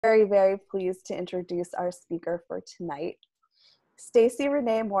Very, very pleased to introduce our speaker for tonight. Stacey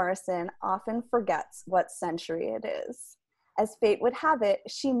Renee Morrison often forgets what century it is. As fate would have it,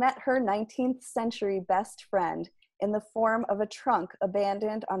 she met her 19th century best friend in the form of a trunk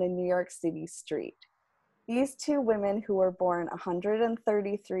abandoned on a New York City street. These two women, who were born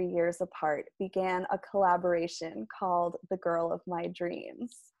 133 years apart, began a collaboration called The Girl of My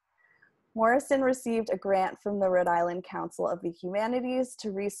Dreams. Morrison received a grant from the Rhode Island Council of the Humanities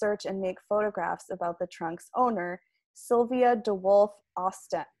to research and make photographs about the trunk's owner, Sylvia DeWolf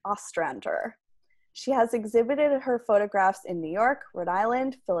Ostrander. She has exhibited her photographs in New York, Rhode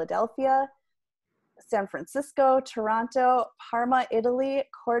Island, Philadelphia, San Francisco, Toronto, Parma, Italy,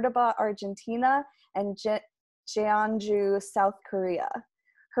 Cordoba, Argentina, and Jeonju, South Korea.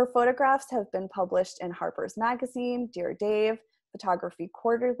 Her photographs have been published in Harper's Magazine, Dear Dave, Photography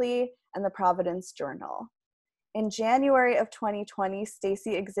Quarterly, and the Providence Journal. In January of 2020,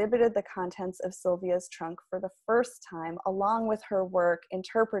 Stacey exhibited the contents of Sylvia's trunk for the first time, along with her work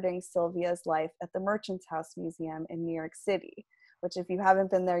interpreting Sylvia's life at the Merchants House Museum in New York City, which if you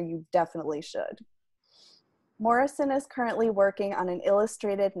haven't been there, you definitely should. Morrison is currently working on an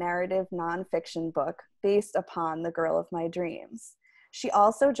illustrated narrative nonfiction book based upon The Girl of My Dreams. She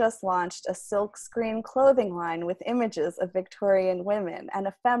also just launched a silkscreen clothing line with images of Victorian women and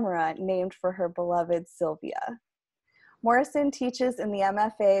ephemera named for her beloved Sylvia. Morrison teaches in the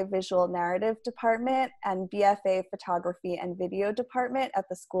MFA Visual Narrative Department and BFA Photography and Video Department at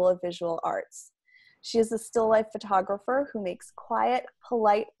the School of Visual Arts. She is a still life photographer who makes quiet,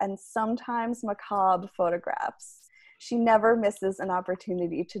 polite, and sometimes macabre photographs. She never misses an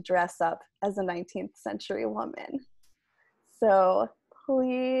opportunity to dress up as a 19th century woman. So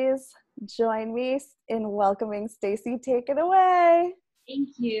please join me in welcoming Stacey. Take it away. Thank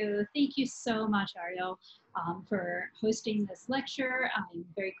you. Thank you so much, Ariel, for hosting this lecture. I'm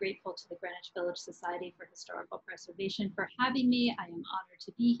very grateful to the Greenwich Village Society for Historical Preservation for having me. I am honored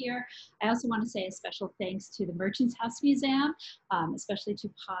to be here. I also want to say a special thanks to the Merchants House Museum, especially to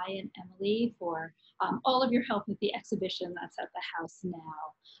Pi and Emily for all of your help with the exhibition that's at the house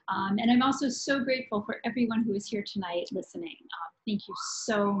now. And I'm also so grateful for everyone who is here tonight listening. Thank you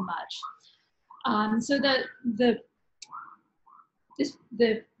so much. So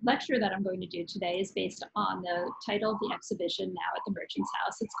the lecture that I'm going to do today is based on the title of the exhibition now at the Merchants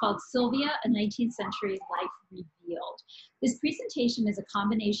House. It's called Sylvia, a 19th Century Life Revealed. This presentation is a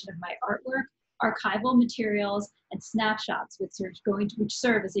combination of my artwork, archival materials, and snapshots which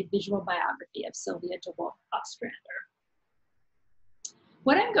serve as a visual biography of Sylvia DeWolf Ostrander.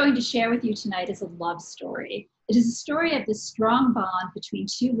 What I'm going to share with you tonight is a love story. It is a story of this strong bond between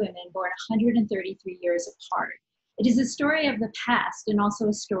two women born 133 years apart. It is a story of the past and also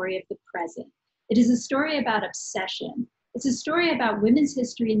a story of the present. It is a story about obsession. It's a story about women's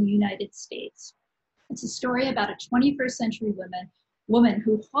history in the United States. It's a story about a 21st century woman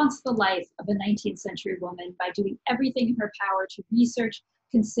who haunts the life of a 19th century woman by doing everything in her power to research,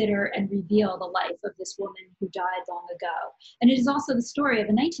 consider, and reveal the life of this woman who died long ago. And it is also the story of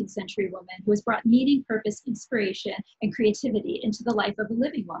a 19th century woman who has brought meaning, purpose, inspiration, and creativity into the life of a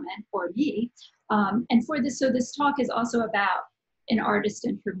living woman, or me. And so this talk is also about an artist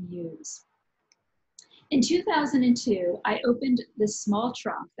and her muse. In 2002, I opened this small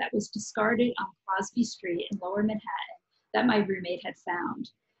trunk that was discarded on Crosby Street in Lower Manhattan that my roommate had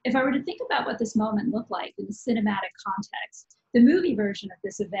found. If I were to think about what this moment looked like in a cinematic context, the movie version of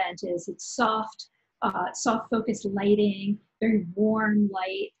this event is it's soft focused lighting, very warm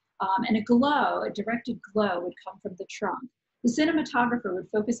light, and a directed glow would come from the trunk. The cinematographer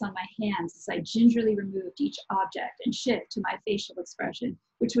would focus on my hands as I gingerly removed each object and shift to my facial expression,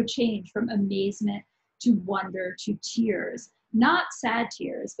 which would change from amazement to wonder to tears. Not sad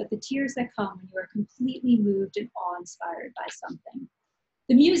tears, but the tears that come when you are completely moved and awe-inspired by something.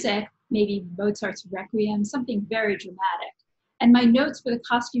 The music, maybe Mozart's Requiem, something very dramatic. And my notes for the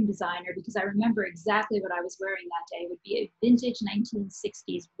costume designer, because I remember exactly what I was wearing that day, would be a vintage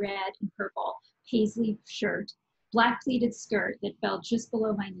 1960s red and purple paisley shirt, black pleated skirt that fell just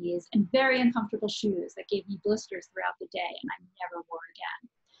below my knees, and very uncomfortable shoes that gave me blisters throughout the day and I never wore again.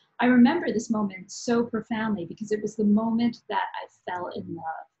 I remember this moment so profoundly because it was the moment that I fell in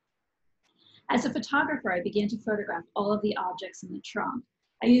love. As a photographer, I began to photograph all of the objects in the trunk.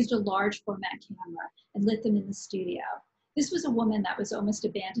 I used a large format camera and lit them in the studio. This was a woman that was almost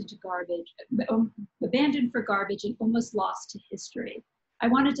abandoned for garbage and almost lost to history. I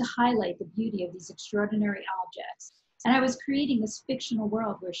wanted to highlight the beauty of these extraordinary objects, and I was creating this fictional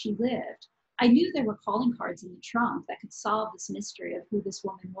world where she lived. I knew there were calling cards in the trunk that could solve this mystery of who this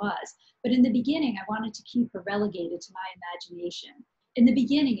woman was, but in the beginning, I wanted to keep her relegated to my imagination. In the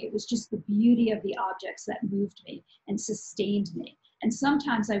beginning, it was just the beauty of the objects that moved me and sustained me. And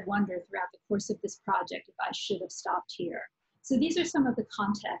sometimes I wonder throughout the course of this project if I should have stopped here. So these are some of the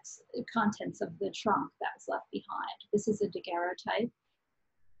contents of the trunk that was left behind. This is a daguerreotype,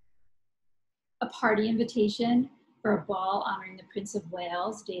 a party invitation for a ball honoring the Prince of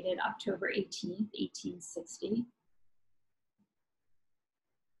Wales, dated October 18th, 1860.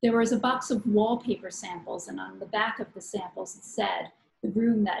 There was a box of wallpaper samples, and on the back of the samples it said the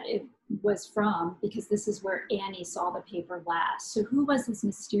room that it was from, because this is where Annie saw the paper last. So who was this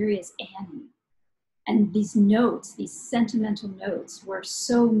mysterious Annie? And these notes, these sentimental notes, were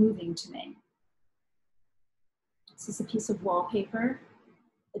so moving to me. This is a piece of wallpaper,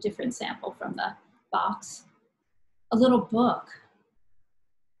 a different sample from the box. A little book.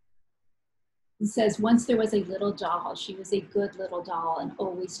 It says, once there was a little doll. She was a good little doll and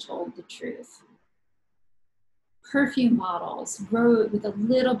always told the truth. Perfume bottles, wrote with a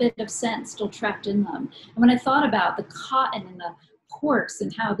little bit of scent still trapped in them. And when I thought about the cotton and the corks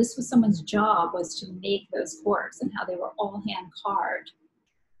and how this was someone's job was to make those corks and how they were all hand carved.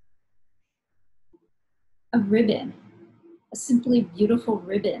 A ribbon, a simply beautiful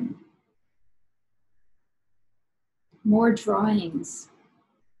ribbon. More drawings.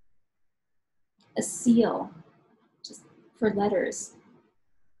 A seal, just for letters.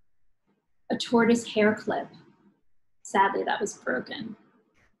 A tortoise hair clip. Sadly, that was broken.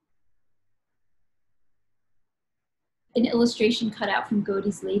 An illustration cut out from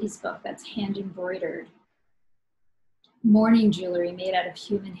Godey's Lady's Book that's hand embroidered. Mourning jewelry made out of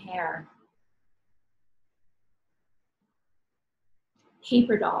human hair.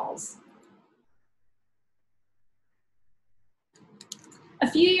 Paper dolls. A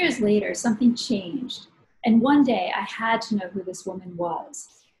few years later, something changed. And one day I had to know who this woman was.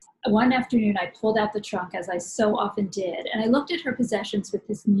 One afternoon, I pulled out the trunk, as I so often did, and I looked at her possessions with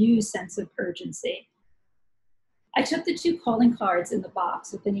this new sense of urgency. I took the 2 calling cards in the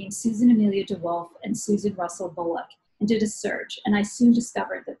box with the names Susan Amelia DeWolf and Susan Russell Bullock and did a search, and I soon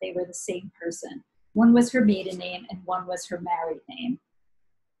discovered that they were the same person. One was her maiden name and one was her married name.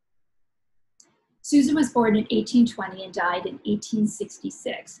 Susan was born in 1820 and died in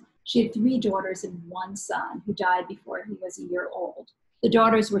 1866. She had 3 daughters and 1 son who died before he was a year old. The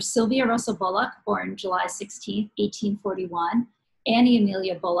daughters were Sylvia Russell Bullock, born July 16, 1841, Annie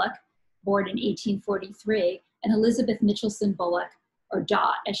Amelia Bullock, born in 1843, and Elizabeth Mitchelson Bullock, or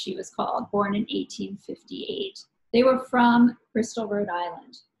Dot as she was called, born in 1858. They were from Bristol, Rhode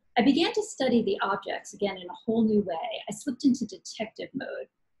Island. I began to study the objects again in a whole new way. I slipped into detective mode.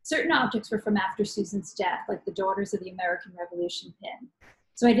 Certain objects were from after Susan's death, like the Daughters of the American Revolution pin.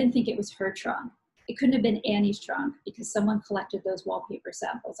 So I didn't think it was her trunk. It couldn't have been Annie's trunk because someone collected those wallpaper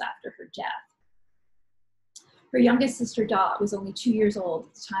samples after her death. Her youngest sister, Dot, was only 2 years old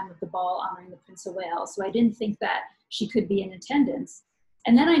at the time of the ball honoring the Prince of Wales, so I didn't think that she could be in attendance.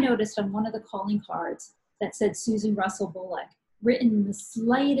 And then I noticed on one of the calling cards that said Susan Russell Bullock, written in the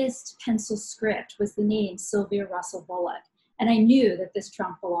slightest pencil script was the name Sylvia Russell Bullock, and I knew that this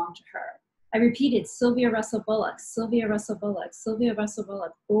trunk belonged to her. I repeated Sylvia Russell Bullock, Sylvia Russell Bullock, Sylvia Russell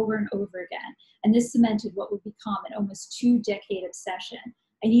Bullock over and over again, and this cemented what would become an almost 2-decade obsession.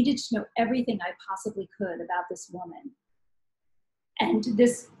 I needed to know everything I possibly could about this woman. And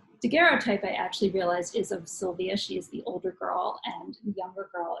this daguerreotype, I actually realized, is of Sylvia. She is the older girl, and the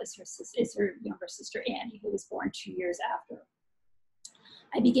younger girl is her younger sister, Annie, who was born 2 years after.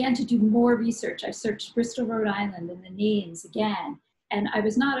 I began to do more research. I searched Bristol, Rhode Island, and the names again, and I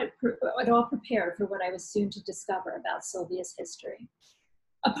was not at all prepared for what I was soon to discover about Sylvia's history.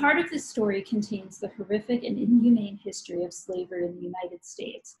 A part of this story contains the horrific and inhumane history of slavery in the United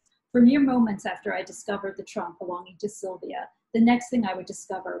States. For mere moments after I discovered the trunk belonging to Sylvia, the next thing I would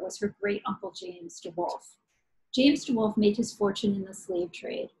discover was her great-uncle James DeWolf. James DeWolf made his fortune in the slave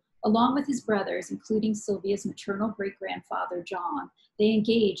trade. Along with his brothers, including Sylvia's maternal great-grandfather, John, they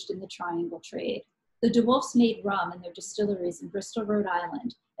engaged in the triangle trade. The DeWolfs made rum in their distilleries in Bristol, Rhode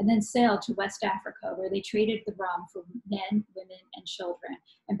Island, and then sailed to West Africa, where they traded the rum for men, women, and children,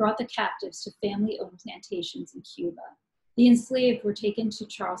 and brought the captives to family-owned plantations in Cuba. The enslaved were taken to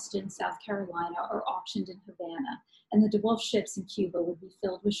Charleston, South Carolina, or auctioned in Havana, and the DeWolf ships in Cuba would be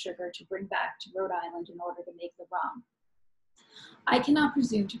filled with sugar to bring back to Rhode Island in order to make the rum. I cannot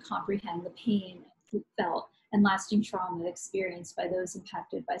presume to comprehend the pain felt and lasting trauma experienced by those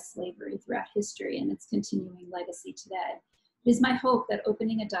impacted by slavery throughout history and its continuing legacy today. It is my hope that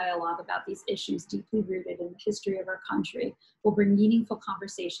opening a dialogue about these issues deeply rooted in the history of our country will bring meaningful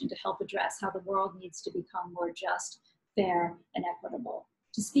conversation to help address how the world needs to become more just, fair, and equitable.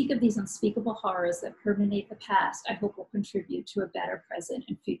 To speak of these unspeakable horrors that permeate the past, I hope will contribute to a better present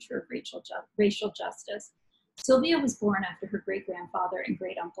and future of racial justice. Sylvia was born after her great-grandfather and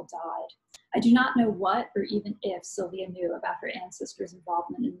great-uncle died. I do not know what or even if Sylvia knew about her ancestors'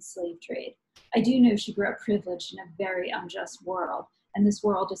 involvement in the slave trade. I do know she grew up privileged in a very unjust world, and this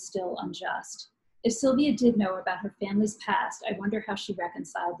world is still unjust. If Sylvia did know about her family's past, I wonder how she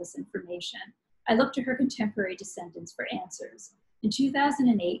reconciled this information. I looked to her contemporary descendants for answers. In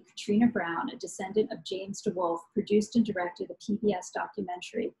 2008, Katrina Brown, a descendant of James DeWolf, produced and directed a PBS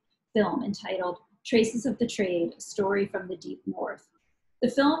documentary film entitled Traces of the Trade, A Story from the Deep North. The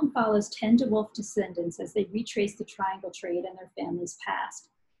film follows 10 DeWolf descendants as they retrace the triangle trade and their family's past.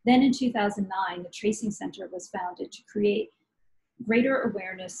 Then in 2009, the Tracing Center was founded to create greater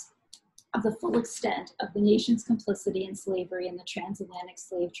awareness of the full extent of the nation's complicity in slavery and the transatlantic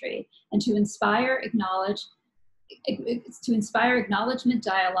slave trade, and to inspire acknowledgement,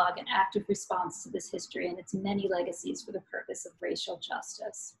 dialogue, and active response to this history and its many legacies for the purpose of racial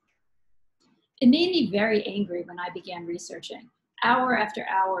justice. It made me very angry when I began researching, hour after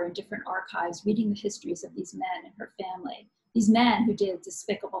hour in different archives, reading the histories of these men and her family, these men who did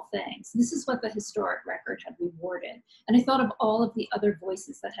despicable things. This is what the historic record had rewarded. And I thought of all of the other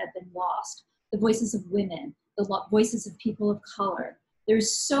voices that had been lost, the voices of women, the voices of people of color.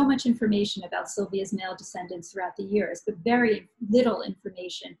 There's so much information about Sylvia's male descendants throughout the years, but very little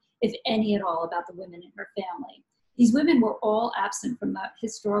information, if any at all, about the women in her family. These women were all absent from the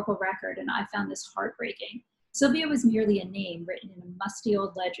historical record, and I found this heartbreaking. Sylvia was merely a name written in a musty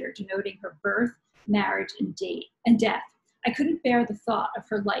old ledger denoting her birth, marriage, and death. I couldn't bear the thought of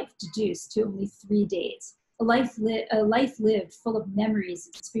her life deduced to only 3 days. A life lived full of memories,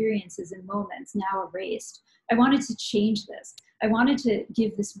 experiences, and moments now erased. I wanted to change this. I wanted to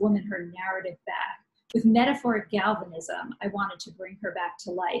give this woman her narrative back. With metaphoric galvanism, I wanted to bring her back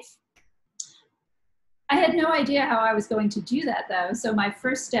to life. I had no idea how I was going to do that, though, so my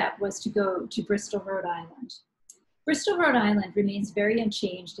first step was to go to Bristol, Rhode Island. Bristol, Rhode Island remains very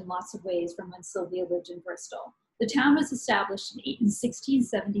unchanged in lots of ways from when Sylvia lived in Bristol. The town was established in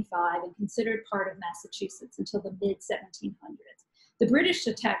 1675 and considered part of Massachusetts until the mid-1700s. The British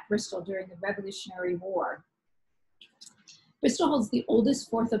attacked Bristol during the Revolutionary War. Bristol holds the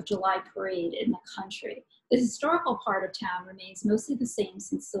oldest 4th of July parade in the country. The historical part of town remains mostly the same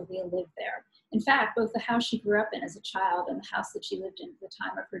since Sylvia lived there. In fact, both the house she grew up in as a child and the house that she lived in at the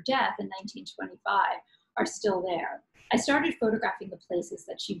time of her death in 1925 are still there. I started photographing the places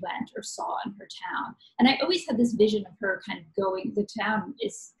that she went or saw in her town. And I always had this vision of her kind of going, the town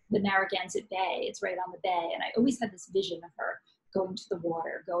is the Narragansett Bay, it's right on the bay. And I always had this vision of her going to the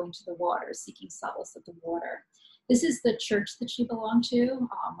water, seeking solace at the water. This is the church that she belonged to,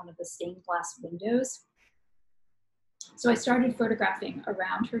 one of the stained glass windows. So I started photographing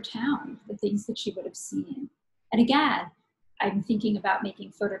around her town, the things that she would have seen. And again, I'm thinking about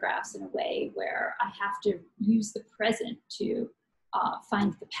making photographs in a way where I have to use the present to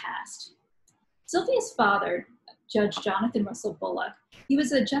find the past. Sylvia's father, Judge Jonathan Russell Bullock, he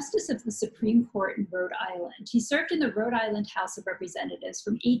was a justice of the Supreme Court in Rhode Island. He served in the Rhode Island House of Representatives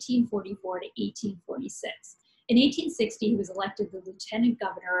from 1844 to 1846. In 1860, he was elected the Lieutenant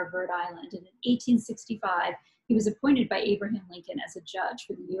Governor of Rhode Island, and in 1865, he was appointed by Abraham Lincoln as a judge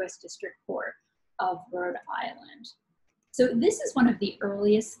for the U.S. District Court of Rhode Island. So this is one of the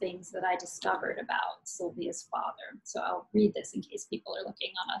earliest things that I discovered about Sylvia's father. So I'll read this in case people are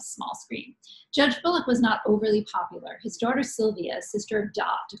looking on a small screen. Judge Bullock was not overly popular. His daughter Sylvia, sister of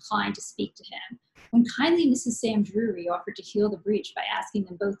Dot, declined to speak to him. When kindly Mrs. Sam Drury offered to heal the breach by asking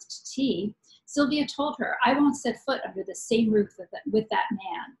them both to tea, Sylvia told her, "I won't set foot under the same roof with that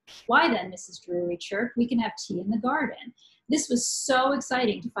man." "Why then," Mrs. Drury chirped, "we can have tea in the garden." This was so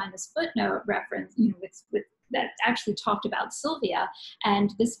exciting to find this footnote reference, with that actually talked about Sylvia,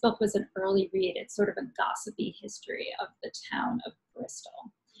 and this book was an early read. It's sort of a gossipy history of the town of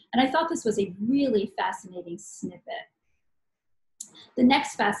Bristol. And I thought this was a really fascinating snippet. The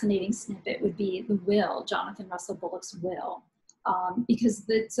next fascinating snippet would be the will, Jonathan Russell Bullock's will, because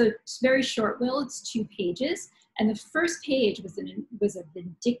it's a very short will, it's 2 pages, and the first page was a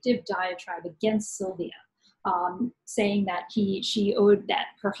vindictive diatribe against Sylvia. Saying that she owed, that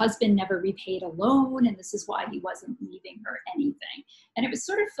her husband never repaid a loan, and this is why he wasn't leaving her anything. And it was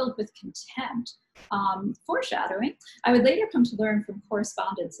sort of filled with contempt, foreshadowing. I would later come to learn from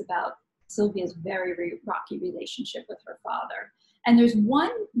correspondence about Sylvia's very rocky relationship with her father. And there's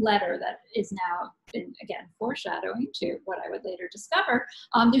one letter that is now, again, foreshadowing to what I would later discover.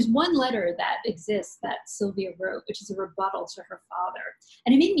 There's one letter that exists that Sylvia wrote, which is a rebuttal to her father.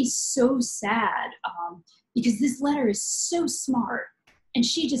 And it made me so sad because this letter is so smart. And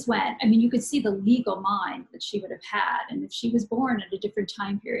she just went, I mean, you could see the legal mind that she would have had. And if she was born at a different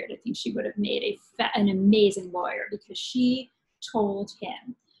time period, I think she would have made an amazing lawyer, because she told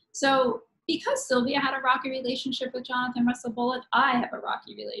him. So because Sylvia had a rocky relationship with Jonathan Russell Bullock, I have a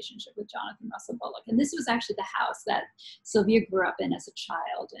rocky relationship with Jonathan Russell Bullock. And this was actually the house that Sylvia grew up in as a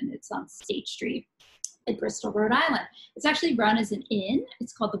child, and it's on State Street in Bristol, Rhode Island. It's actually run as an inn.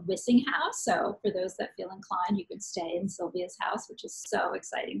 It's called the Wissing House. So for those that feel inclined, you could stay in Sylvia's house, which is so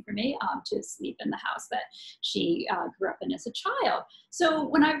exciting for me, to sleep in the house that she grew up in as a child. So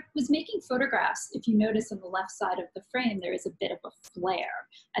when I was making photographs, if you notice on the left side of the frame, there is a bit of a flare.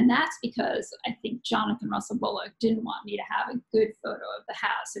 And that's because I think Jonathan Russell Bullock didn't want me to have a good photo of the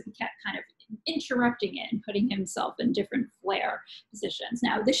house. So he kept kind of interrupting it and putting himself in different flare positions.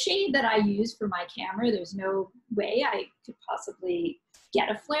 Now, the shade that I use for my camera, there's no way I could possibly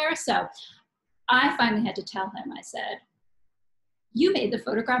get a flare. So I finally had to tell him, I said, you made the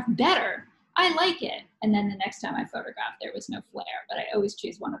photograph better. I like it. And then the next time I photographed, there was no flare, but I always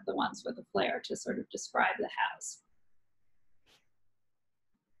choose one of the ones with a flare to sort of describe the house.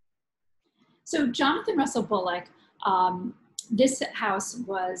 So Jonathan Russell Bullock, this house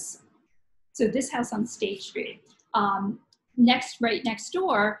on State Street. Right next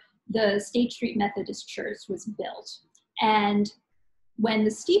door, the State Street Methodist Church was built. And when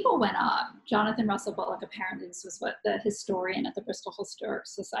the steeple went up, Jonathan Russell Bullock, apparently this was what the historian at the Bristol Historic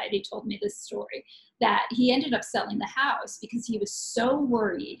Society told me this story, that he ended up selling the house because he was so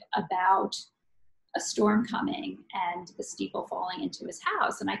worried about a storm coming and the steeple falling into his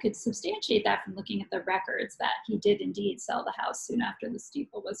house. And I could substantiate that from looking at the records that he did indeed sell the house soon after the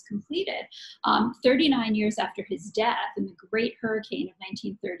steeple was completed. 39 years after his death, in the Great Hurricane of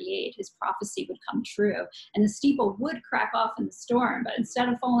 1938, his prophecy would come true and the steeple would crack off in the storm, but instead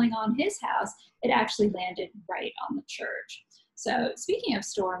of falling on his house, it actually landed right on the church. So speaking of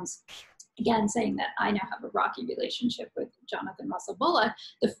storms, again, saying that I now have a rocky relationship with Jonathan Russell Bullock,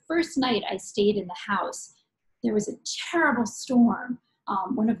 the first night I stayed in the house, there was a terrible storm,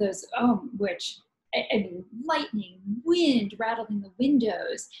 one of those, which, I mean, lightning, wind rattling the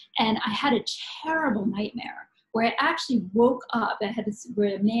windows, and I had a terrible nightmare where I actually woke up. I had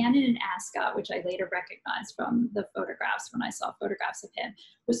where a man in an ascot, which I later recognized from the photographs when I saw photographs of him,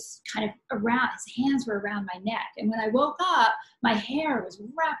 was kind of around, his hands were around my neck. And when I woke up, my hair was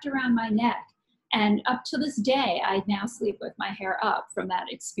wrapped around my neck. And up to this day, I now sleep with my hair up from that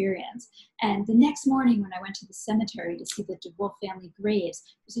experience. And the next morning when I went to the cemetery to see the DeWolf family graves,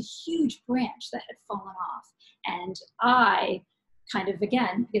 there was a huge branch that had fallen off. And I kind of,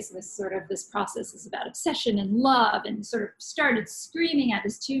 again, because this process is about obsession and love, and sort of started screaming at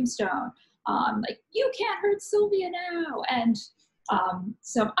his tombstone, like, you can't hurt Sylvia now. And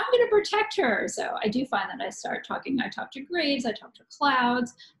so I'm going to protect her. So I do find that I talk to graves, I talk to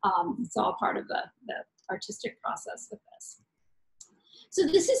clouds. It's all part of the artistic process with this. So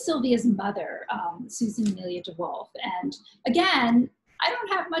this is Sylvia's mother, Susan Amelia DeWolf. And again, I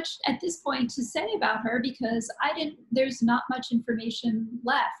don't have much at this point to say about her because there's not much information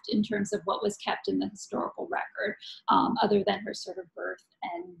left in terms of what was kept in the historical record, other than her sort of birth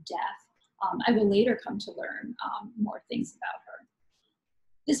and death. I will later come to learn more things about her.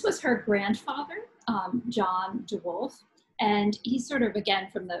 This was her grandfather, John DeWolf, and he sort of, again,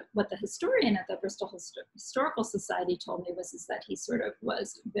 from what the historian at the Bristol Historical Society told me was that he sort of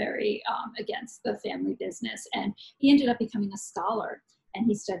was very against the family business, and he ended up becoming a scholar. And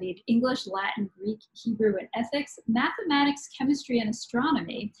he studied English, Latin, Greek, Hebrew, and ethics, mathematics, chemistry, and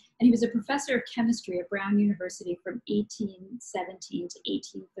astronomy. And he was a professor of chemistry at Brown University from 1817 to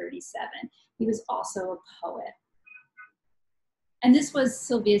 1837. He was also a poet. And this was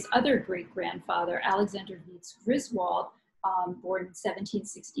Sylvia's other great-grandfather, Alexander Dietz Griswold, born in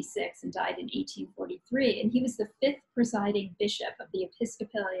 1766 and died in 1843. And he was the 5th presiding bishop of the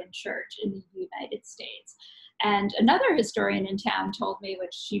Episcopalian Church in the United States. And another historian in town told me,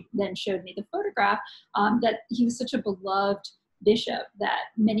 which she then showed me the photograph, that he was such a beloved bishop that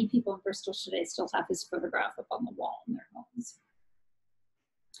many people in Bristol today still have his photograph up on the wall in their homes.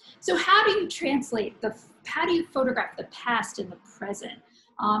 So how do you photograph the past and the present?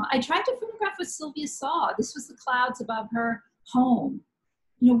 I tried to photograph what Sylvia saw. This was the clouds above her home.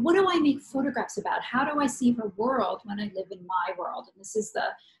 You know, what do I make photographs about? How do I see her world when I live in my world? And this is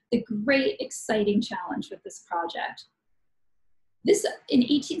the great, exciting challenge with this project. This, in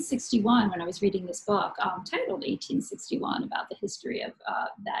 1861, when I was reading this book, titled 1861, about the history of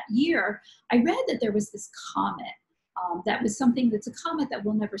that year, I read that there was this comet That was something that's a comet that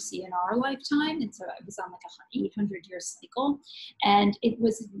we'll never see in our lifetime. And so it was on like a 800-year cycle. And it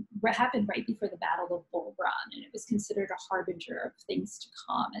happened right before the Battle of Bull Run. And it was considered a harbinger of things to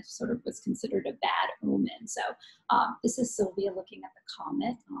come. It sort of was considered a bad omen. So this is Sylvia looking at the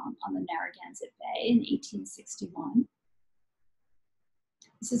comet on the Narragansett Bay in 1861.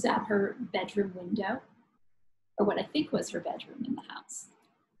 This is at her bedroom window, or what I think was her bedroom in the house.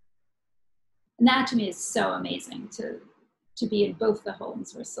 And that to me is so amazing to be in both the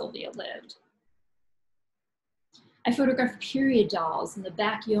homes where Sylvia lived. I photographed period dolls in the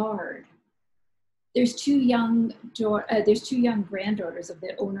backyard. There's two young granddaughters of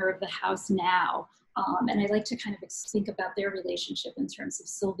the owner of the house now. And I like to kind of think about their relationship in terms of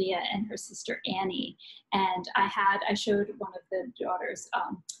Sylvia and her sister Annie. And I showed one of the daughters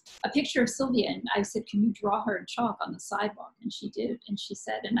a picture of Sylvia, and I said, "Can you draw her in chalk on the sidewalk?" And she did. And she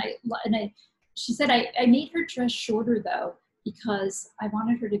said, she said, I made her dress shorter though, because I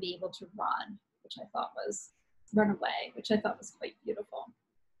wanted her to be able to run, run away, which I thought was quite beautiful.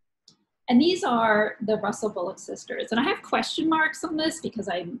 And these are the Russell Bullock sisters. And I have question marks on this because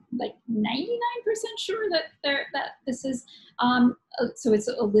I'm like 99% sure that this is, so it's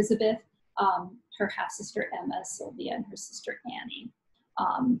Elizabeth, her half-sister Emma, Sylvia, and her sister Annie.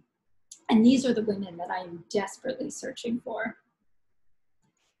 And these are the women that I am desperately searching for.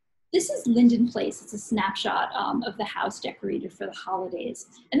 This is Linden Place. It's a snapshot of the house decorated for the holidays.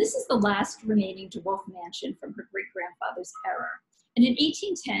 And this is the last remaining DeWolf mansion from her great-grandfather's era. And in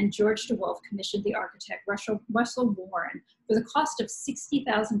 1810, George DeWolf commissioned the architect Russell Warren for the cost of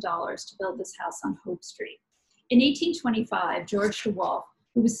 $60,000 to build this house on Hope Street. In 1825, George DeWolf,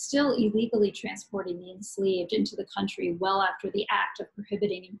 who was still illegally transporting the enslaved into the country well after the act of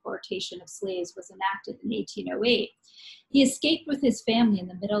prohibiting importation of slaves was enacted in 1808, he escaped with his family in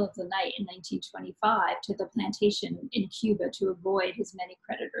the middle of the night in 1925 to the plantation in Cuba to avoid his many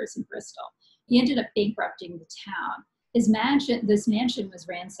creditors in Bristol. He ended up bankrupting the town. This mansion was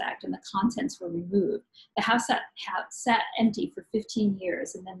ransacked and the contents were removed. The house sat empty for 15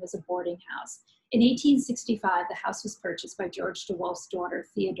 years and then was a boarding house. In 1865, the house was purchased by George DeWolf's daughter,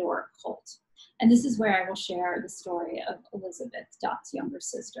 Theodora Colt. And this is where I will share the story of Elizabeth, Dot's younger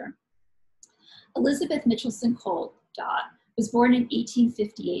sister. Elizabeth Mitchelson Colt, Dot, was born in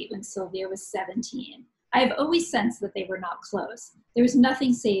 1858 when Sylvia was 17. I have always sensed that they were not close. There was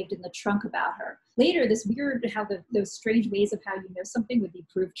nothing saved in the trunk about her. Later, this weird, those strange ways of how you know something would be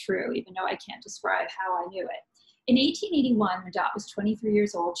proved true, even though I can't describe how I knew it. In 1881, when Dot was 23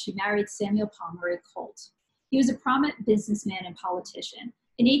 years old, she married Samuel Pomeroy Colt. He was a prominent businessman and politician.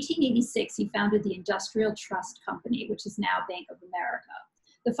 In 1886, he founded the Industrial Trust Company, which is now Bank of America.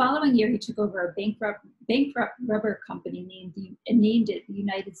 The following year, he took over a bankrupt rubber company named it the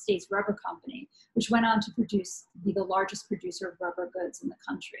United States Rubber Company, which went on to be the largest producer of rubber goods in the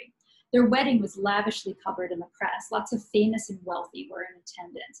country. Their wedding was lavishly covered in the press. Lots of famous and wealthy were in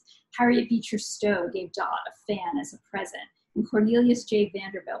attendance. Harriet Beecher Stowe gave Dot a fan as a present, and Cornelius J.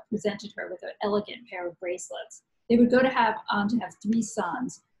 Vanderbilt presented her with an elegant pair of bracelets. They would go on to have 3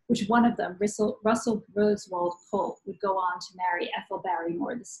 sons, which one of them, Russell Rosewald Colt, would go on to marry Ethel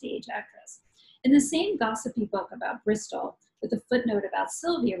Barrymore, the stage actress. In the same gossipy book about Bristol, with a footnote about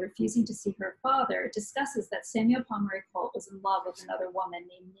Sylvia refusing to see her father, it discusses that Samuel Pomeroy Colt was in love with another woman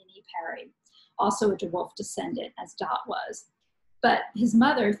named Minnie Perry, also a DeWolf descendant, as Dot was. But his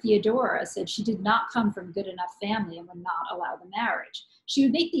mother, Theodora, said she did not come from a good enough family and would not allow the marriage. She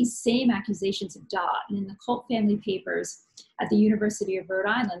would make these same accusations of Dot, and in the Colt family papers at the University of Rhode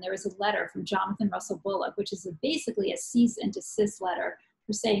Island, there was a letter from Jonathan Russell Bullock, which is basically a cease and desist letter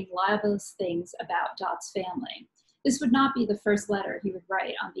for saying libelous things about Dot's family. This would not be the first letter he would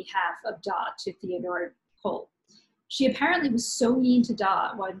write on behalf of Dot to Theodora Colt. She apparently was so mean to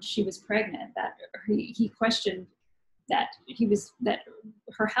Dot when she was pregnant that he questioned that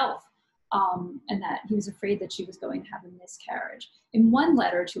her health, and that he was afraid that she was going to have a miscarriage. In one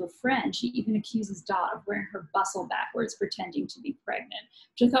letter to a friend, she even accuses Dot of wearing her bustle backwards, pretending to be pregnant,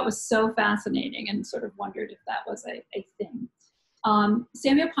 which I thought was so fascinating, and sort of wondered if that was a thing.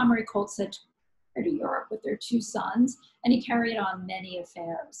 Samuel Pomeroy Colt said to Europe with their 2 sons, and he carried on many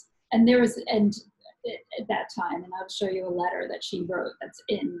affairs. And at that time, and I'll show you a letter that she wrote that's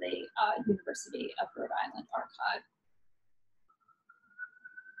in the University of Rhode Island archive.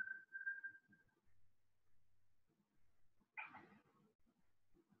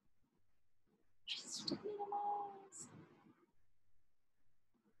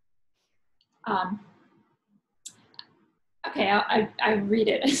 Okay, I read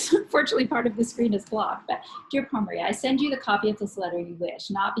it. Unfortunately, part of the screen is blocked. But dear Pommery, I send you the copy of this letter you wish,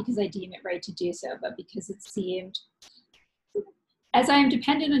 not because I deem it right to do so, but because it seemed, as I am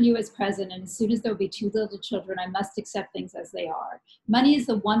dependent on you as president, and as soon as there will be two little children, I must accept things as they are. Money is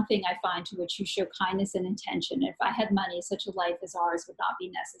the one thing I find to which you show kindness and intention. If I had money, such a life as ours would not be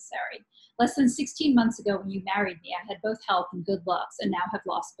necessary. Less than 16 months ago, when you married me, I had both health and good looks, and now have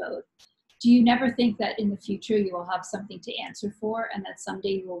lost both. Do you never think that in the future you will have something to answer for, and that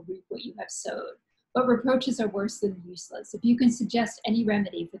someday you will reap what you have sowed? But reproaches are worse than useless. If you can suggest any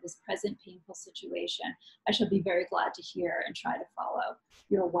remedy for this present painful situation, I shall be very glad to hear and try to follow.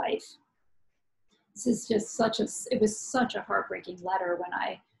 Your wife. This is just it was such a heartbreaking letter when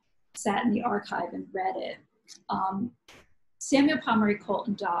I sat in the archive and read it. Samuel Pommery Colt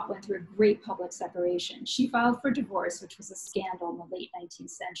and Dot went through a great public separation. She filed for divorce, which was a scandal in the late 19th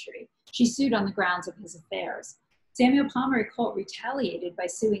century. She sued on the grounds of his affairs. Samuel Pommery Colt retaliated by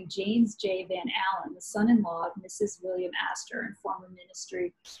suing James J. Van Allen, the son-in-law of Mrs. William Astor and former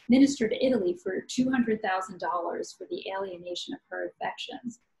minister to Italy, for $200,000 for the alienation of her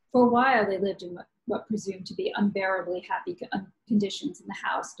affections. For a while, they lived in what presumed to be unbearably happy conditions in the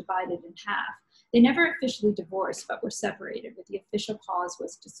house, divided in half. They never officially divorced, but were separated, but the official cause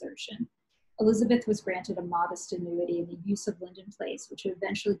was desertion. Elizabeth was granted a modest annuity in the use of Linden Place, which would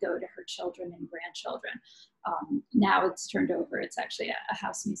eventually go to her children and grandchildren. Now it's turned over. It's actually a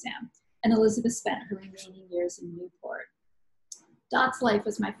house museum. And Elizabeth spent her remaining years in Newport. Dot's life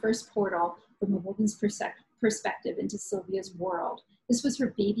was my first portal from a woman's perspective into Sylvia's world. This was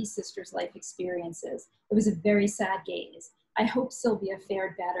her baby sister's life experiences. It was a very sad gaze. I hoped Sylvia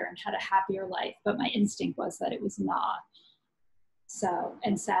fared better and had a happier life, but my instinct was that it was not. So,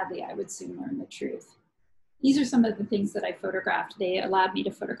 and sadly, I would soon learn the truth. These are some of the things that I photographed. They allowed me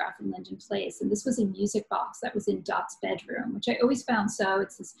to photograph in Linden Place. And this was a music box that was in Dot's bedroom, which I always found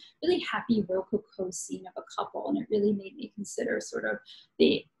it's this really happy Rococo scene of a couple. And it really made me consider sort of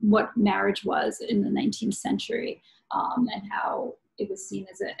what marriage was in the 19th century and how it was seen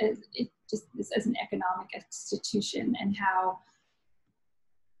as an economic institution, and how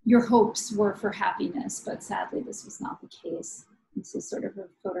your hopes were for happiness, but sadly this was not the case. This is sort of a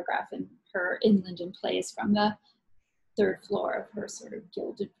photograph in her in Linden Place from the third floor of her sort of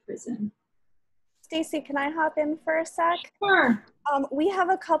gilded prison. Stacy, can I hop in for a sec? Sure. We have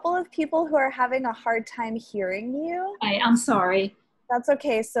a couple of people who are having a hard time hearing you. I'm sorry. That's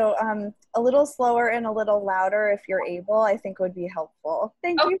okay. So a little slower and a little louder if you're able, I think would be helpful.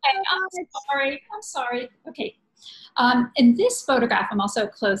 Thank you so much. I'm sorry. Okay. In this photograph, I'm also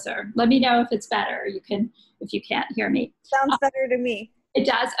closer. Let me know if it's better. If you can't hear me. Sounds better to me. It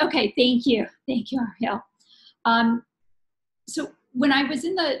does? Okay, thank you. Thank you, Ariel. So when I was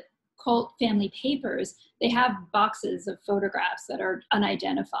in the Colt family papers, they have boxes of photographs that are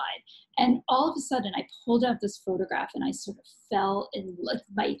unidentified. And all of a sudden I pulled out this photograph and I sort of fell in,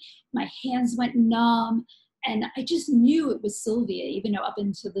 my hands went numb, and I just knew it was Sylvia, even though up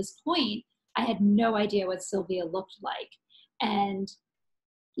until this point, I had no idea what Sylvia looked like. And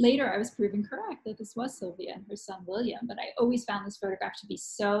later I was proven correct that this was Sylvia and her son William, but I always found this photograph to be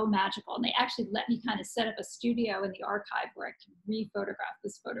so magical. And they actually let me kind of set up a studio in the archive where I could re-photograph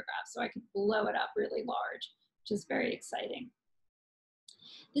this photograph so I could blow it up really large, which is very exciting.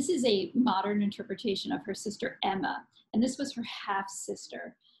 This is a modern interpretation of her sister Emma, and this was her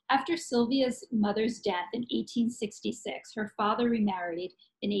half-sister. After Sylvia's mother's death in 1866, her father remarried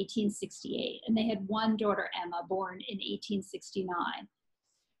in 1868, and they had one daughter, Emma, born in 1869.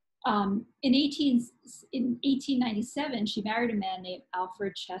 In 1897, she married a man named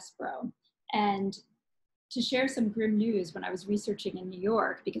Alfred Chesbrough. And to share some grim news, when I was researching in New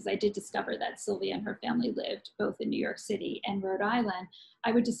York, because I did discover that Sylvia and her family lived both in New York City and Rhode Island,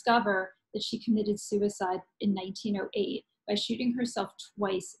 I would discover that she committed suicide in 1908 by shooting herself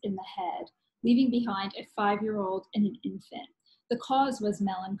twice in the head, leaving behind a 5-year-old and an infant. The cause was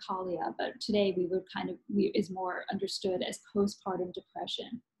melancholia, but today is more understood as postpartum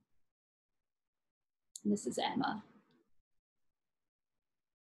depression. And this is Emma.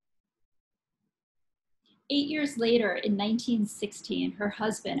 8 years later, in 1916, her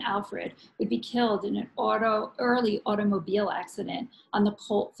husband, Alfred, would be killed in an early automobile accident on the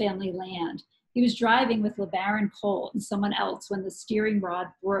Colt family land. He was driving with LeBaron Colt and someone else when the steering rod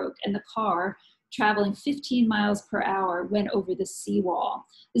broke and the car, traveling 15 miles per hour, went over the seawall.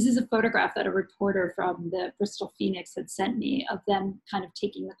 This is a photograph that a reporter from the Bristol Phoenix had sent me of them kind of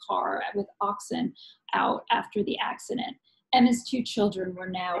taking the car with oxen out after the accident. Emma's 2 children were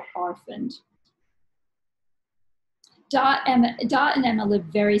now orphaned. Dot and Emma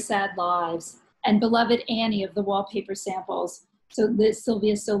lived very sad lives. And beloved Annie of the wallpaper samples, so Liz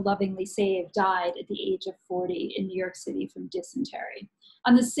Sylvia so lovingly saved, died at the age of 40 in New York City from dysentery.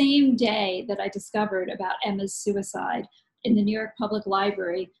 On the same day that I discovered about Emma's suicide in the New York Public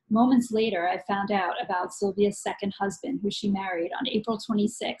Library, moments later, I found out about Sylvia's second husband, who she married on April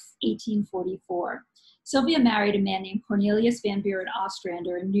 26, 1844. Sylvia married a man named Cornelius Van Buren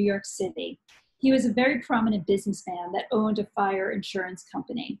Ostrander in New York City. He was a very prominent businessman that owned a fire insurance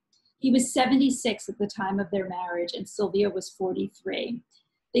company. He was 76 at the time of their marriage, and Sylvia was 43.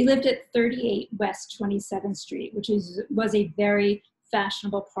 They lived at 38 West 27th Street, which was a very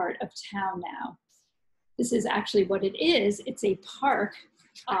fashionable part of town now. This is actually what it is. It's a park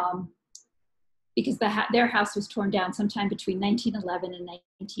because their house was torn down sometime between 1911 and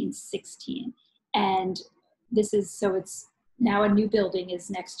 1916. And it's now a new building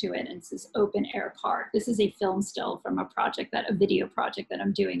is next to it, and it's this open air park. This is a film still from a video project that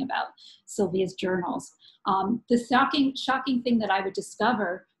I'm doing about Sylvia's journals. The shocking thing that I would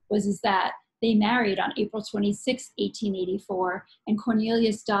discover is that they married on April 26, 1884, and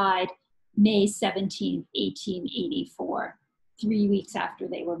Cornelius died May 17, 1884, 3 weeks after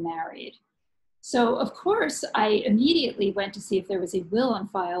they were married. So of course, I immediately went to see if there was a will on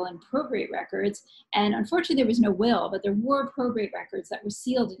file and probate records. And unfortunately, there was no will, but there were probate records that were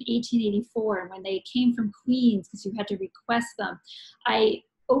sealed in 1884. And when they came from Queens, because you had to request them, I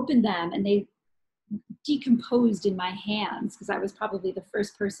opened them and they decomposed in my hands because I was probably the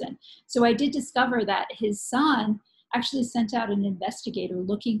first person. So I did discover that his son actually sent out an investigator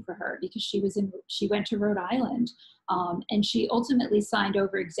looking for her because she went to Rhode Island. And she ultimately signed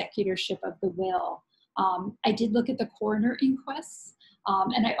over executorship of the will. I did look at the coroner inquests,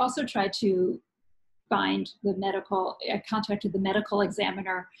 and I also tried to I contacted the medical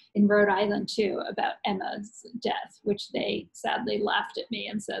examiner in Rhode Island too about Emma's death, which they sadly laughed at me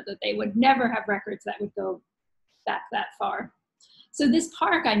and said that they would never have records that would go back that far. So this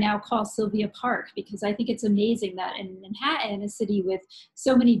park I now call Sylvia Park because I think it's amazing that in Manhattan, a city with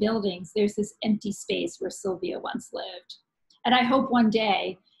so many buildings, there's this empty space where Sylvia once lived. And I hope one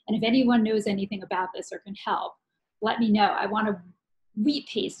day, and if anyone knows anything about this or can help, let me know. I want to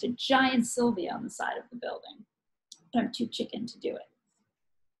repaste a giant Sylvia on the side of the building, but I'm too chicken to do it.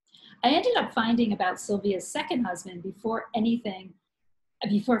 I ended up finding about Sylvia's second husband before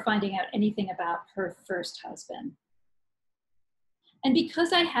finding out anything about her first husband. And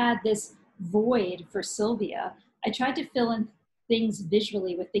because I had this void for Sylvia, I tried to fill in things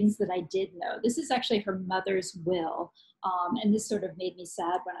visually with things that I did know. This is actually her mother's will. And this sort of made me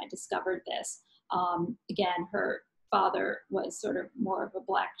sad when I discovered this. Again, her father was sort of more of a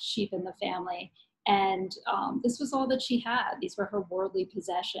black sheep in the family. And this was all that she had. These were her worldly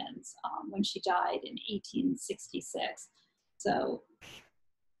possessions when she died in 1866. So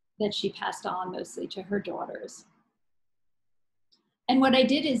that she passed on mostly to her daughters. And what I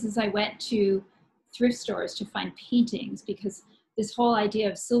did is I went to thrift stores to find paintings because this whole idea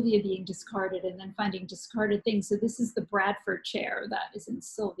of Sylvia being discarded and then finding discarded things. So this is the Bradford chair that is in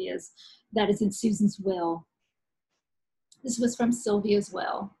Susan's will. This was from Sylvia's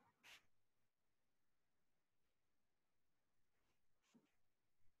will.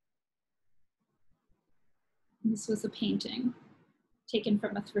 And this was a painting taken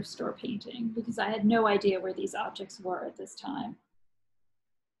from a thrift store painting because I had no idea where these objects were at this time.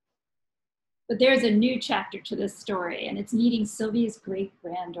 But there's a new chapter to this story, and it's meeting Sylvia's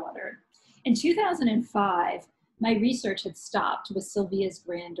great-granddaughter. In 2005, my research had stopped with Sylvia's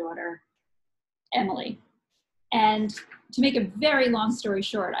granddaughter, Emily. And to make a very long story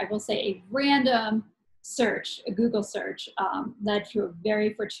short, I will say a random search, a Google search, led to a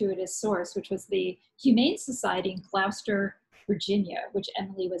very fortuitous source, which was the Humane Society in Gloucester, Virginia, which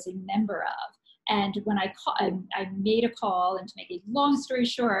Emily was a member of. And when I made a call, and to make a long story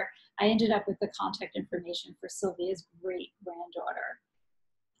short, I ended up with the contact information for Sylvia's great-granddaughter.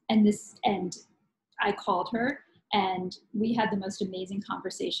 And I called her, and we had the most amazing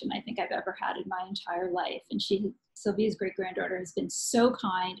conversation I think I've ever had in my entire life. And Sylvia's great-granddaughter has been so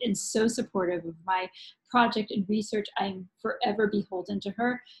kind and so supportive of my project and research. I'm forever beholden to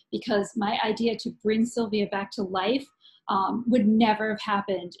her because my idea to bring Sylvia back to life would never have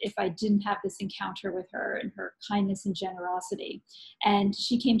happened if I didn't have this encounter with her and her kindness and generosity. And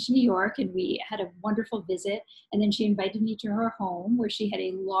she came to New York and we had a wonderful visit. And then she invited me to her home where she had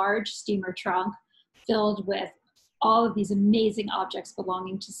a large steamer trunk filled with all of these amazing objects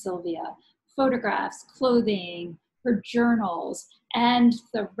belonging to Sylvia, photographs, clothing, her journals, and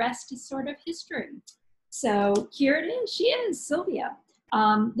the rest is sort of history. So here it is, she is Sylvia.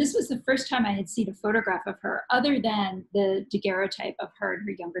 This was the first time I had seen a photograph of her, other than the daguerreotype of her and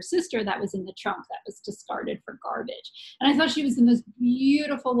her younger sister that was in the trunk that was discarded for garbage. And I thought she was the most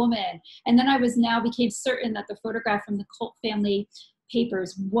beautiful woman. And then became certain that the photograph from the Colt family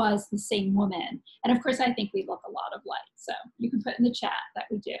papers was the same woman. And of course, I think we look a lot of alike. So you can put in the chat that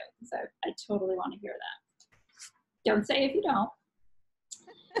we do. So I totally want to hear that. Don't say if you don't.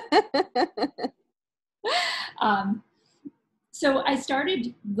 So I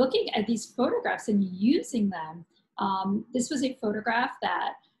started looking at these photographs and using them. This was a photograph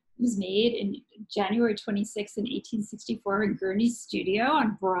that was made in January 26th in 1864 in Gurney's studio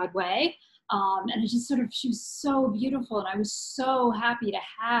on Broadway. And she was so beautiful, and I was so happy to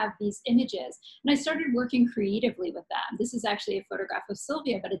have these images. And I started working creatively with them. This is actually a photograph of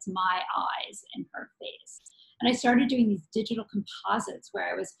Sylvia, but it's my eyes in her face. And I started doing these digital composites where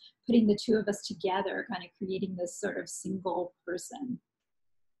I was putting the two of us together, kind of creating this sort of single person.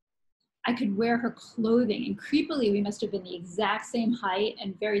 I could wear her clothing, and creepily, we must have been the exact same height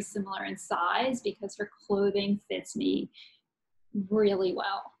and very similar in size because her clothing fits me really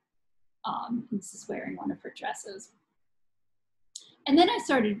well. This is wearing one of her dresses. And then I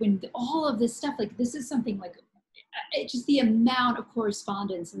started, when all of this stuff, like this is something like, just the amount of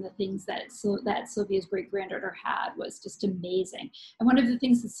correspondence and the things that Sylvia's great-granddaughter had was just amazing. And one of the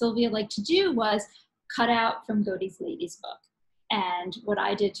things that Sylvia liked to do was cut out from Godey's Lady's Book. And what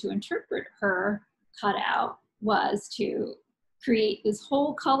I did to interpret her cutout was to create this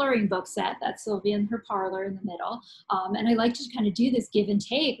whole coloring book set that's Sylvia in her parlor in the middle. And I like to kind of do this give and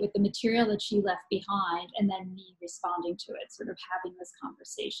take with the material that she left behind and then me responding to it, sort of having this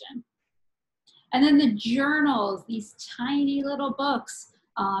conversation. And then the journals, these tiny little books,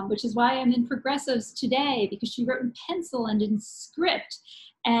 which is why I'm in progressives today, because she wrote in pencil and in script.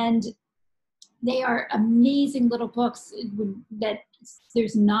 And they are amazing little books that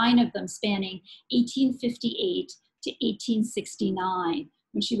there's 9 of them spanning 1858 to 1869,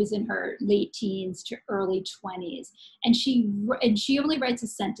 when she was in her late teens to early 20s. And she only writes a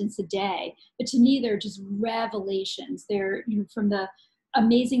sentence a day, but to me, they're just revelations. They're, from the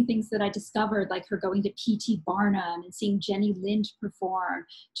amazing things that I discovered, like her going to P.T. Barnum and seeing Jenny Lind perform,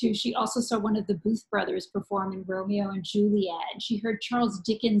 to she also saw one of the Booth brothers perform in Romeo and Juliet. And she heard Charles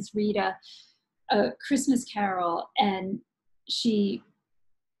Dickens read a Christmas Carol, and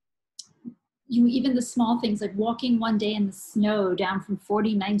even the small things like walking one day in the snow down from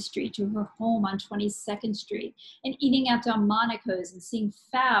 49th Street to her home on 22nd Street and eating at Delmonico's and seeing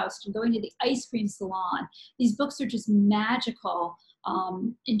Faust and going to the ice cream salon. These books are just magical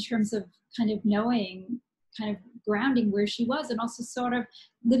in terms of kind of knowing, kind of grounding where she was, and also sort of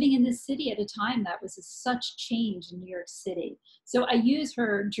living in this city at a time that was such change in New York City. So I use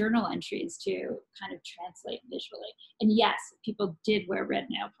her journal entries to kind of translate visually. And yes, people did wear red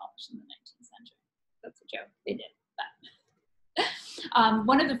nail polish in the 19th century. That's a joke, they did. But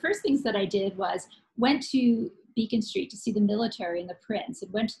one of the first things that I did was went to Beacon Street to see the military and the prince,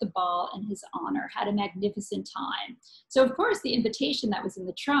 and went to the ball in his honor, had a magnificent time. So of course the invitation that was in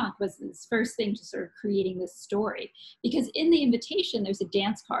the trunk was this first thing to sort of creating this story, because in the invitation there's a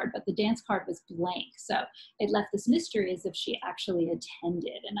dance card, but the dance card was blank. So it left this mystery as if she actually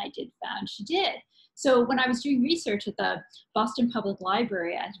attended, and I found she did. So when I was doing research at the Boston Public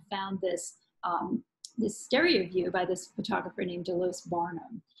Library, I found this stereo view by this photographer named Delos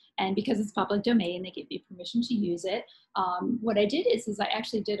Barnum. And because it's public domain, they gave me permission to use it. What I did is I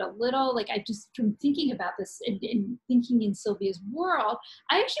actually did a little, like, I just, from thinking about this and thinking in Sylvia's world,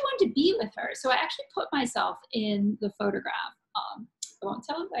 I actually wanted to be with her. So I actually put myself in the photograph. I won't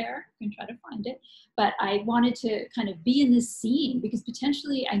tell where, you can try to find it, but I wanted to kind of be in this scene because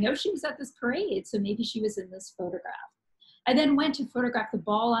potentially I know she was at this parade, so maybe she was in this photograph. I then went to photograph the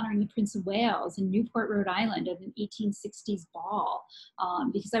ball honoring the Prince of Wales in Newport, Rhode Island at an 1860s ball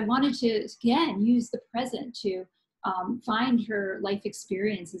because I wanted to, again, use the present to find her life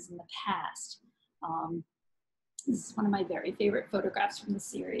experiences in the past. This is one of my very favorite photographs from the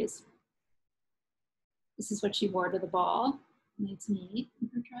series. This is what she wore to the ball. And it's me in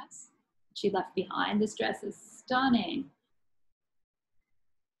her dress. She left behind. This dress is stunning.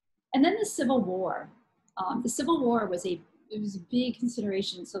 And then the Civil War. The Civil War was a big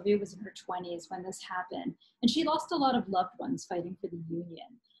consideration. Sylvia was in her 20s when this happened, and she lost a lot of loved ones fighting for the Union.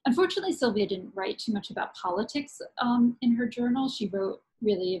 Unfortunately, Sylvia didn't write too much about politics in her journal. She wrote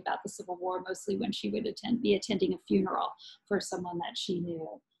really about the Civil War, mostly when she would be attending a funeral for someone that she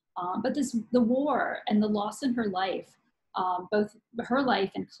knew. But the war and the loss in her life, both her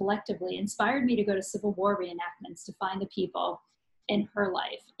life and collectively, inspired me to go to Civil War reenactments to find the people in her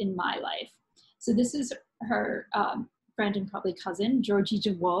life, in my life. So this is her friend and probably cousin, Georgie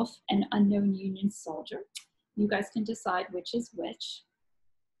DeWolf, an unknown Union soldier. You guys can decide which is which.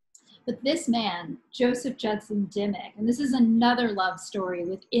 But this man, Joseph Judson Dimick, and this is another love story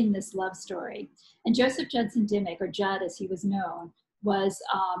within this love story. And Joseph Judson Dimick, or Judd as he was known,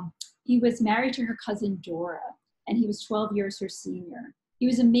 he was married to her cousin Dora, and he was 12 years her senior. He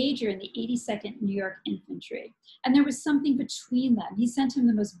was a major in the 82nd New York Infantry. And there was something between them. He sent him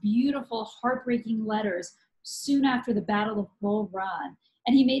the most beautiful, heartbreaking letters soon after the Battle of Bull Run.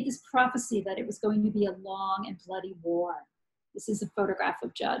 And he made this prophecy that it was going to be a long and bloody war. This is a photograph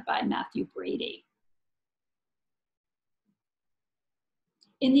of Judd by Matthew Brady.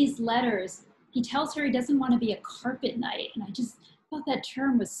 In these letters, he tells her he doesn't want to be a carpet knight. And I just thought that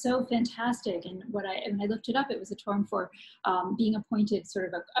term was so fantastic. And when I looked it up, it was a term for being appointed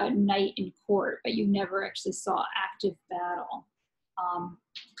sort of a knight in court, but you never actually saw active battle.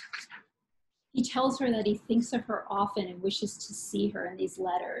 He tells her that he thinks of her often and wishes to see her in these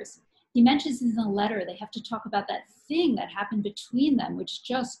letters. He mentions in the letter they have to talk about that thing that happened between them, which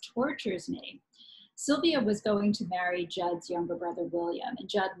just tortures me. Sylvia was going to marry Judd's younger brother, William, and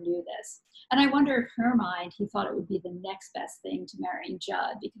Judd knew this. And I wonder if in her mind, he thought it would be the next best thing to marrying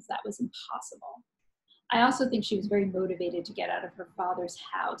Judd because that was impossible. I also think she was very motivated to get out of her father's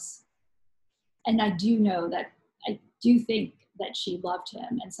house. And I do think that she loved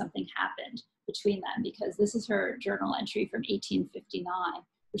him and something happened between them because this is her journal entry from 1859.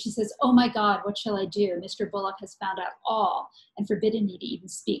 Where she says, "Oh my God, what shall I do? Mr. Bullock has found out all and forbidden me to even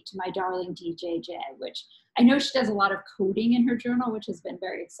speak to my darling DJJ," which I know she does a lot of coding in her journal, which has been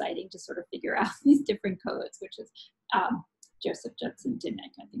very exciting to sort of figure out these different codes, which is Joseph Judson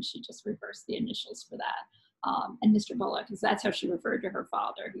Dimick. I think she just reversed the initials for that. And Mr. Bullock, because that's how she referred to her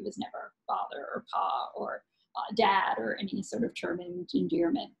father. He was never father or pa or dad or any sort of term of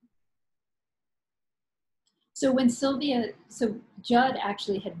endearment. So Judd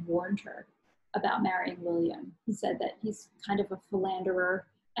actually had warned her about marrying William. He said that he's kind of a philanderer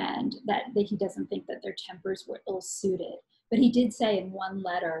and that he doesn't think that their tempers were ill-suited. But he did say in one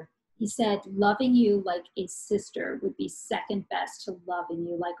letter, he said, "Loving you like a sister would be second best to loving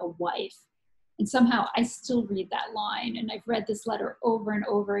you like a wife." And somehow I still read that line, and I've read this letter over and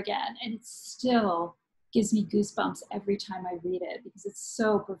over again, and it still gives me goosebumps every time I read it because it's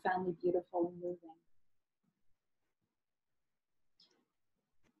so profoundly beautiful and moving.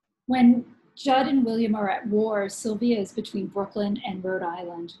 When Judd and William are at war, Sylvia is between Brooklyn and Rhode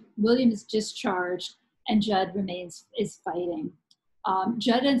Island. William is discharged and Judd is fighting.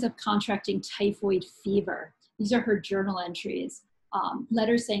 Judd ends up contracting typhoid fever. These are her journal entries.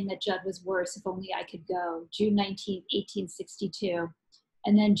 Letters saying that Judd was worse, if only I could go. June 19, 1862.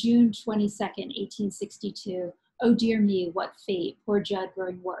 And then June 22nd, 1862. "Oh dear me, what fate, poor Judd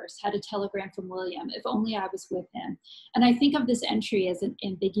growing worse. Had a telegram from William, if only I was with him." And I think of this entry as an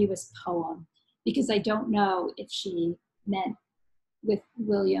ambiguous poem because I don't know if she meant with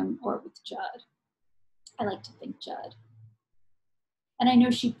William or with Judd. I like to think Judd. And I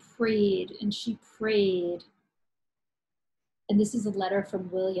know she prayed and she prayed. And this is a letter from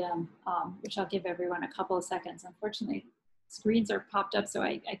William, which I'll give everyone a couple of seconds. Unfortunately, screens are popped up, so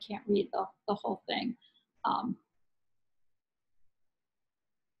I can't read the whole thing.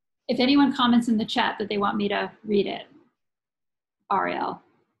 If anyone comments in the chat that they want me to read it, Ariel.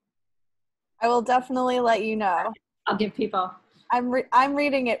 I will definitely let you know. I'll give people. I'm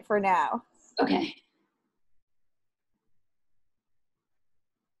reading it for now. Okay.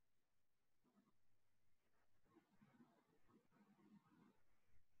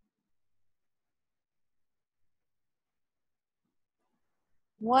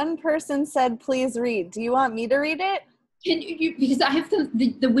 One person said, "Please read." Do you want me to read it? Can you, because I have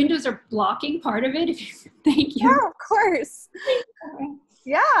the windows are blocking part of it. Thank you. Yeah, of course.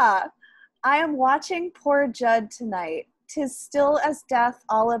 Yeah. "I am watching poor Judd tonight. 'Tis still as death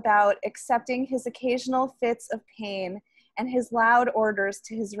all about, accepting his occasional fits of pain and his loud orders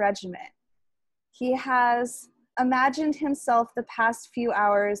to his regiment. He has imagined himself the past few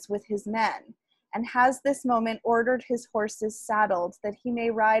hours with his men, and has this moment ordered his horses saddled that he may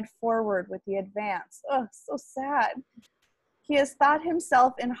ride forward with the advance." Oh, so sad. "He has thought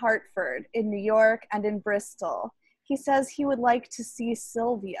himself in Hartford, in New York, and in Bristol. He says he would like to see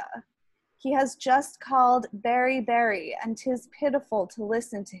Sylvia. He has just called Barry Barry, and 'tis pitiful to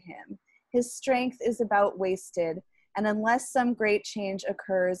listen to him. His strength is about wasted, and unless some great change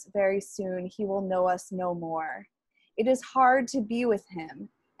occurs very soon, he will know us no more. It is hard to be with him,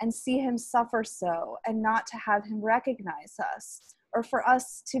 and see him suffer so, and not to have him recognize us, or for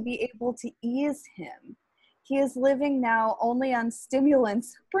us to be able to ease him. He is living now only on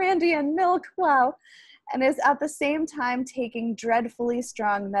stimulants, brandy and milk, wow, and is at the same time taking dreadfully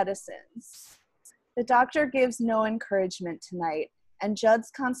strong medicines. The doctor gives no encouragement tonight, and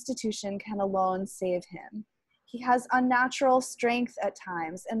Judd's constitution can alone save him. He has unnatural strength at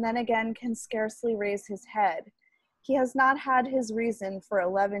times, and then again can scarcely raise his head. He has not had his reason for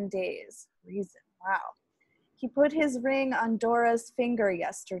 11 days. Reason, wow. He put his ring on Dora's finger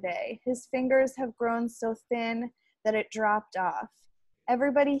yesterday. His fingers have grown so thin that it dropped off.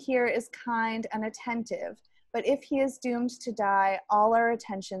 Everybody here is kind and attentive, but if he is doomed to die, all our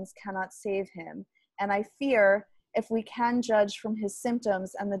attentions cannot save him. And I fear, if we can judge from his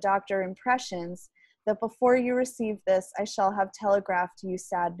symptoms and the doctor impressions, that before you receive this, I shall have telegraphed you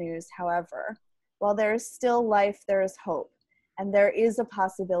sad news. However, while there is still life, there is hope, and there is a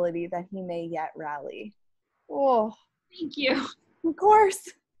possibility that he may yet rally. Oh, thank you. Of course.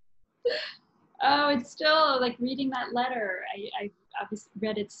 Oh, it's still like reading that letter. I obviously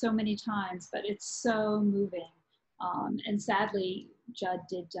read it so many times, but it's so moving. And sadly, Judd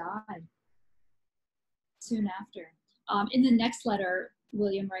did die soon after. In the next letter,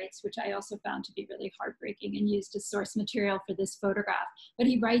 William writes, which I also found to be really heartbreaking and used as source material for this photograph, but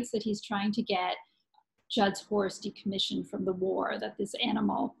he writes that he's trying to get Judd's horse decommissioned from the war, that this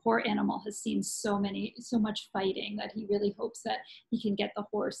animal, poor animal, has seen so much fighting that he really hopes that he can get the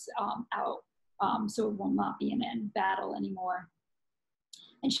horse out so it will not be in battle anymore.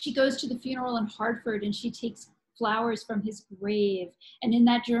 And she goes to the funeral in Hartford and she takes flowers from his grave. And in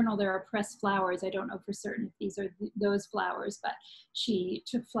that journal, there are pressed flowers. I don't know for certain if these are those flowers, but she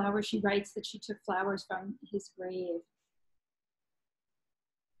took flowers. She writes that she took flowers from his grave.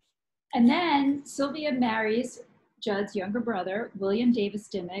 And then Sylvia marries Judd's younger brother, William Davis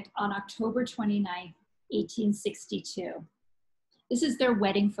Dimmick, on October 29, 1862. This is their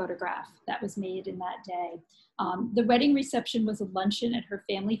wedding photograph that was made in that day. The wedding reception was a luncheon at her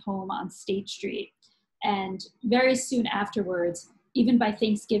family home on State Street. And very soon afterwards, even by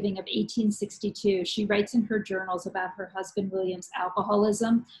Thanksgiving of 1862, she writes in her journals about her husband William's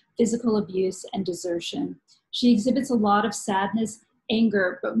alcoholism, physical abuse, and desertion. She exhibits a lot of sadness,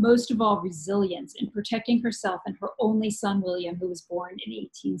 anger, but most of all resilience in protecting herself and her only son, William, who was born in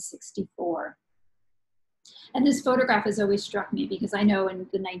 1864. And this photograph has always struck me because I know in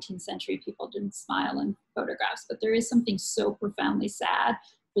the 19th century people didn't smile in photographs, but there is something so profoundly sad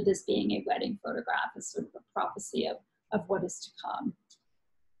for this being a wedding photograph as sort of a prophecy of what is to come.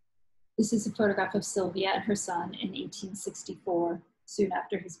 This is a photograph of Sylvia and her son in 1864, soon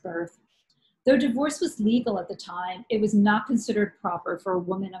after his birth. Though divorce was legal at the time, it was not considered proper for a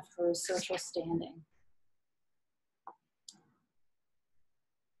woman of her social standing.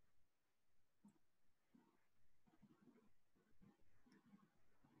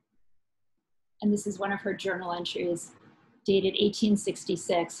 And this is one of her journal entries, dated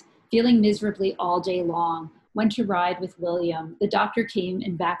 1866. Feeling miserably all day long, went to ride with William. The doctor came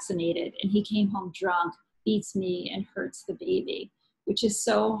and vaccinated, and he came home drunk, beats me and hurts the baby, which is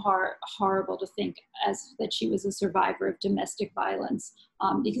so horrible to think as that she was a survivor of domestic violence,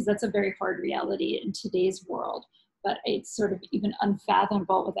 because that's a very hard reality in today's world. But it's sort of even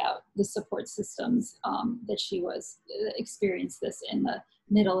unfathomable without the support systems that she was experienced this in the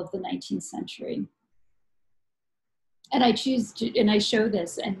middle of the 19th century. And I choose to, and I show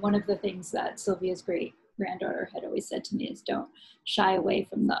this, and one of the things that Sylvia's great granddaughter had always said to me is don't shy away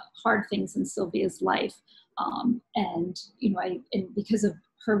from the hard things in Sylvia's life. And, you know, and because of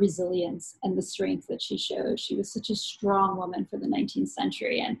her resilience and the strength that she showed, she was such a strong woman for the 19th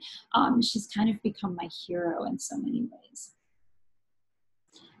century. And she's kind of become my hero in so many ways.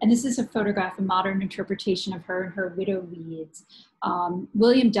 And this is a photograph, a modern interpretation of her and her widow weeds.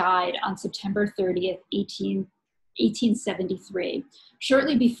 William died on September 30th, 1873.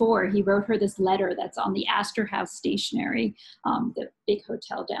 Shortly before, he wrote her this letter that's on the Astor House stationery, the big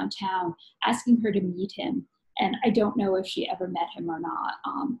hotel downtown, asking her to meet him. And I don't know if she ever met him or not.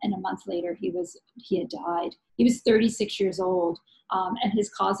 And a month later, he had died. He was 36 years old, and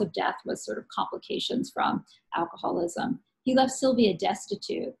his cause of death was sort of complications from alcoholism. He left Sylvia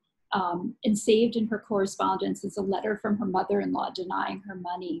destitute, and saved in her correspondence is a letter from her mother-in-law denying her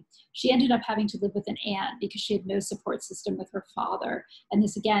money. She ended up having to live with an aunt because she had no support system with her father. And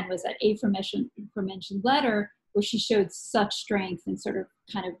this again was that aforementioned letter where she showed such strength and sort of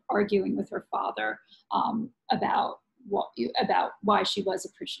kind of arguing with her father about why she was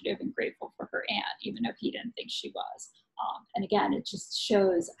appreciative and grateful for her aunt, even though he didn't think she was. And again, it just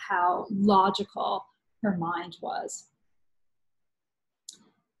shows how logical her mind was.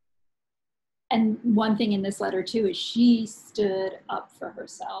 And one thing in this letter too is she stood up for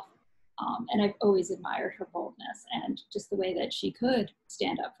herself. And I've always admired her boldness and just the way that she could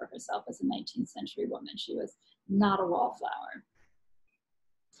stand up for herself as a 19th century woman. She was not a wallflower.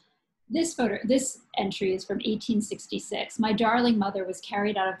 This entry is from 1866. My darling mother was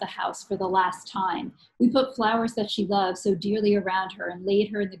carried out of the house for the last time. We put flowers that she loved so dearly around her and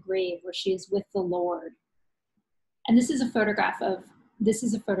laid her in the grave where she is with the Lord. And this is a photograph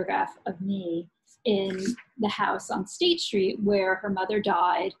of me in the house on State Street where her mother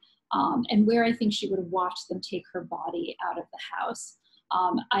died, and where I think she would have watched them take her body out of the house.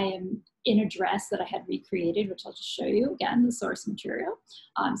 I am in a dress that I had recreated, which I'll just show you again, the source material.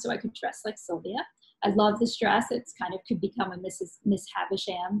 So I could dress like Sylvia. I love this dress. It's kind of could become a Miss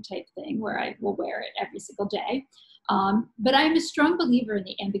Havisham type thing where I will wear it every single day. But I'm a strong believer in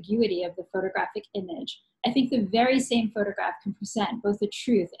the ambiguity of the photographic image. I think the very same photograph can present both a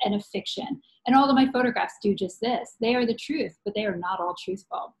truth and a fiction. And all of my photographs do just this. They are the truth, but they are not all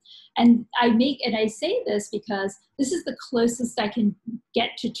truthful. And I say this because this is the closest I can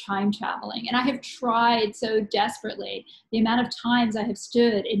get to time traveling. And I have tried so desperately. The amount of times I have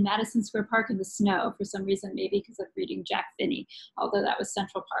stood in Madison Square Park in the snow, for some reason, maybe because of reading Jack Finney, although that was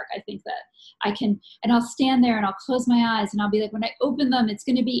Central Park. I think that I can, and I'll stand there and I'll close my eyes and I'll be like, when I open them, it's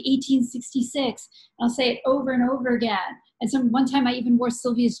going to be 1866. And I'll say it over and over again. And one time I even wore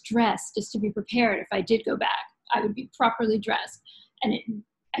Sylvia's dress just to be prepared. If I did go back, I would be properly dressed. And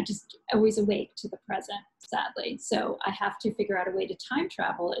I just always awake to the present, sadly. So I have to figure out a way to time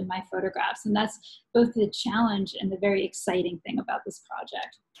travel in my photographs. And that's both the challenge and the very exciting thing about this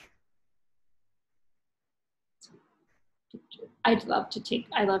project. I love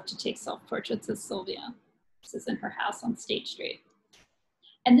to take self-portraits of Sylvia. This is in her house on State Street.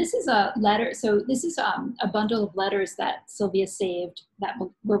 And this is a letter, so this is a bundle of letters that Sylvia saved that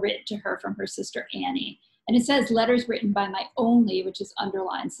were written to her from her sister Annie. And it says, letters written by my only, which is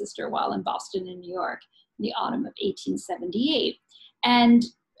underlined, sister while in Boston and New York in the autumn of 1878. And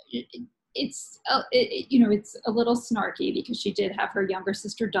it's a little snarky because she did have her younger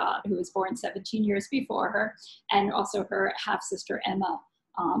sister Dot, who was born 17 years before her, and also her half-sister Emma.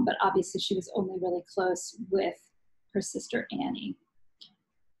 But obviously she was only really close with her sister Annie.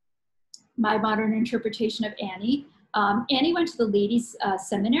 My modern interpretation of Annie. Annie went to the ladies'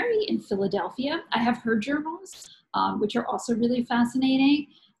 seminary in Philadelphia. I have her journals, which are also really fascinating.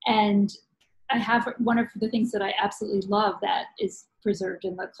 And I have one of the things that I absolutely love that is preserved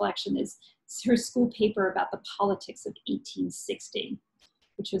in the collection is her school paper about the politics of 1860,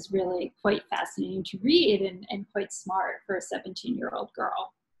 which was really quite fascinating to read and quite smart for a 17-year-old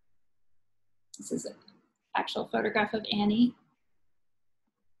girl. This is an actual photograph of Annie.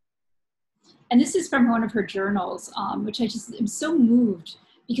 And this is from one of her journals, which I just am so moved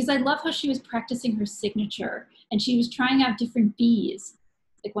because I love how she was practicing her signature and she was trying out different bees,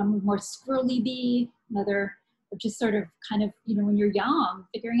 like one more squirrely bee, another just sort of kind of, when you're young,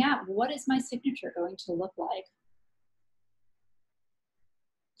 figuring out what is my signature going to look like.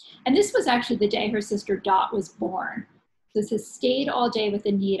 And this was actually the day her sister Dot was born. This has stayed all day with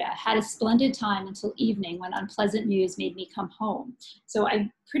Anita, had a splendid time until evening when unpleasant news made me come home. So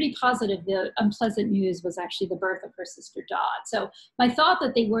I'm pretty positive the unpleasant news was actually the birth of her sister Dot. So my thought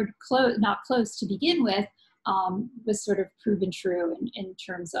that they were not close to begin with was sort of proven true in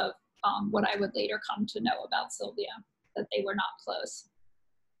terms of what I would later come to know about Sylvia, that they were not close.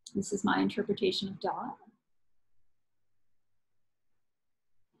 This is my interpretation of Dot.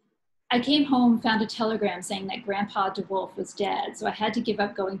 I came home, found a telegram saying that Grandpa DeWolf was dead, so I had to give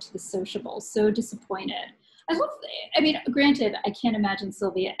up going to the sociables, so disappointed. Granted, I can't imagine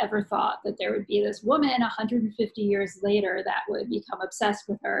Sylvia ever thought that there would be this woman 150 years later that would become obsessed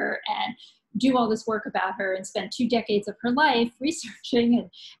with her and do all this work about her and spend 2 decades of her life researching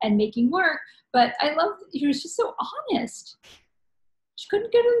and making work. But I love, she's just so honest. She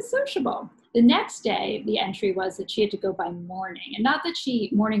couldn't go to the sociable. The next day, the entry was that she had to go by mourning, and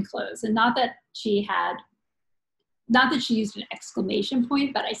mourning clothes, and not that she used an exclamation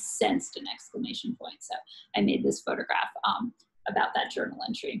point, but I sensed an exclamation point. So I made this photograph about that journal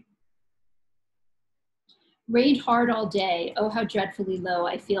entry. Rained hard all day. Oh, how dreadfully low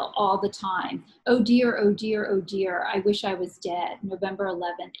I feel all the time. Oh dear, oh dear, oh dear. I wish I was dead. November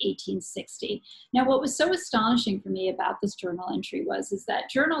 11th, 1860. Now, what was so astonishing for me about this journal entry is that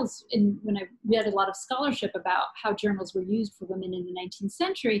journals, when I read a lot of scholarship about how journals were used for women in the 19th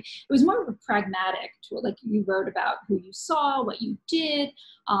century, it was more of a pragmatic tool. Like you wrote about who you saw, what you did,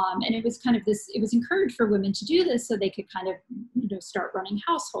 and it was kind of this, it was encouraged for women to do this so they could kind of, start running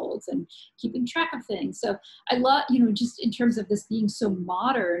households and keeping track of things. So I love, you know, just in terms of this being so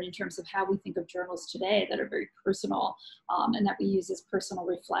modern, in terms of how we think of journals today that are very personal, and that we use as personal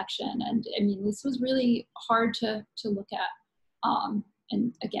reflection. And I mean, this was really hard to look at.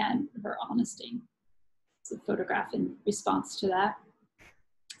 And again, her honesty. It's a photograph in response to that.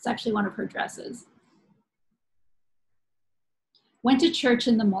 It's actually one of her dresses. Went to church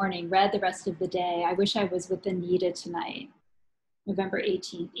in the morning, read the rest of the day. I wish I was with Anita tonight. November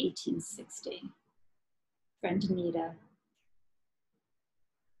 18th, 1860. Friend Anita.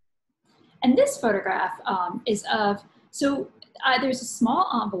 And this photograph is of, there's a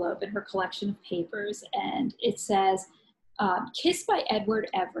small envelope in her collection of papers, and it says, kissed by Edward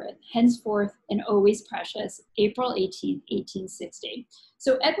Everett, henceforth and always precious, April 18th, 1860.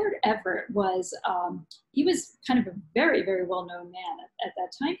 So Edward Everett was, he was kind of a very, very well-known man at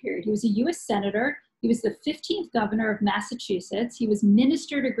that time period. He was a US Senator. He was the 15th governor of Massachusetts. He was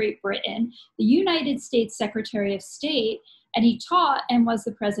minister to Great Britain, the United States Secretary of State, and he taught and was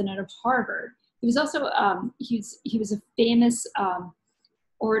the president of Harvard. He was also, he was a famous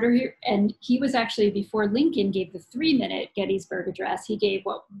orator, and he was actually, before Lincoln gave the 3-minute Gettysburg Address, he gave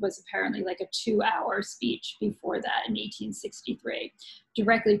what was apparently like a 2-hour speech before that in 1863,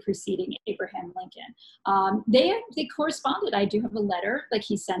 directly preceding Abraham Lincoln. They corresponded. I do have a letter, like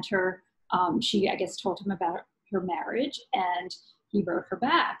he sent her, she, I guess, told him about her marriage, and he wrote her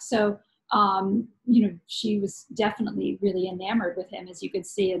back. So, you know, she was definitely really enamored with him, as you could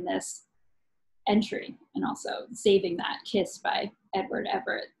see in this entry, and also saving that kiss by Edward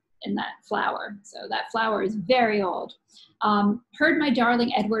Everett in that flower. So that flower is very old. Heard my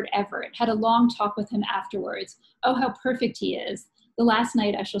darling Edward Everett, had a long talk with him afterwards. Oh, how perfect he is. The last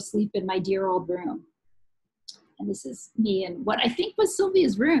night I shall sleep in my dear old room. And this is me in what I think was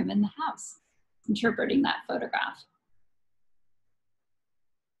Sylvia's room in the house, interpreting that photograph.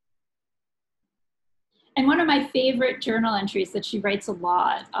 And one of my favorite journal entries that she writes a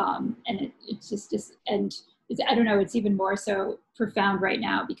lot, and it's just, and it's, I don't know, it's even more so profound right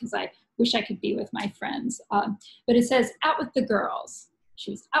now because I wish I could be with my friends. But it says, out with the girls.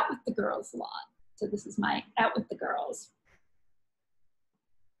 She was out with the girls a lot. So this is my out with the girls.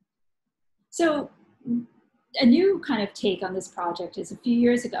 So a new kind of take on this project is a few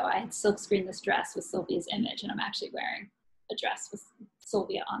years ago, I had silkscreened this dress with Sylvia's image, and I'm actually wearing a dress with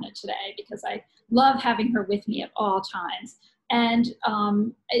Sylvia on it today because I love having her with me at all times. And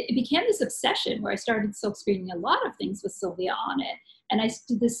it became this obsession where I started silkscreening a lot of things with Sylvia on it. And I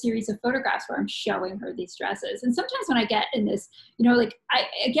did this series of photographs where I'm showing her these dresses. And sometimes when I get in this, you know, like,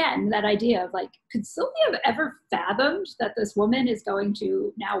 again, that idea of like, could Sylvia have ever fathomed that this woman is going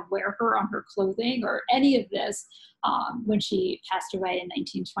to now wear her on her clothing or any of this when she passed away in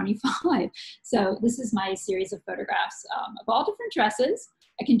 1925? So this is my series of photographs of all different dresses.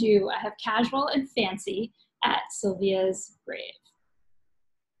 I have casual and fancy at Sylvia's grave.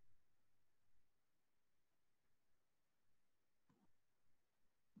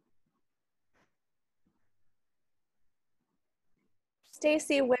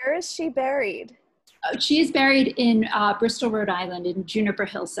 Stacy, where is she buried? She is buried in Bristol, Rhode Island, in Juniper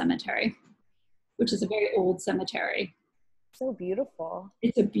Hill Cemetery, which is a very old cemetery. So beautiful.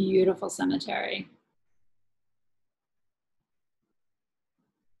 It's a beautiful cemetery.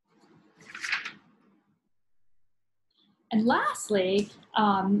 And lastly,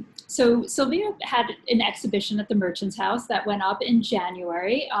 so Sylvia had an exhibition at the Merchant's House that went up in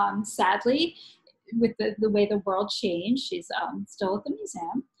January. Sadly, with the way the world changed, she's still at the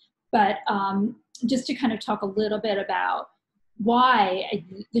museum. But just to kind of talk a little bit about why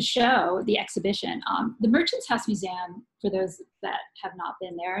the exhibition, the Merchant's House Museum, for those that have not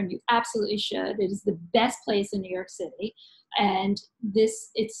been there, and you absolutely should, it is the best place in New York City. And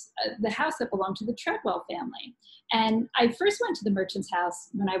it's the house that belonged to the Treadwell family. And I first went to the Merchant's House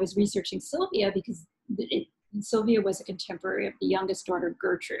when I was researching Sylvia because Sylvia was a contemporary of the youngest daughter,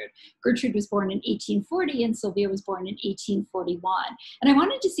 Gertrude. Gertrude was born in 1840 and Sylvia was born in 1841. And I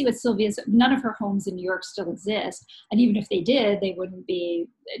wanted to see what none of her homes in New York still exist. And even if they did, they wouldn't be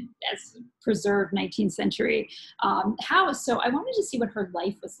as preserved 19th century house. So I wanted to see what her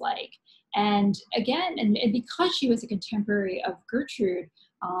life was like. And again, and because she was a contemporary of Gertrude,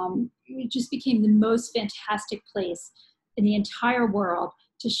 it just became the most fantastic place in the entire world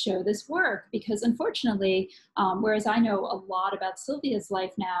to show this work. Because unfortunately, whereas I know a lot about Sylvia's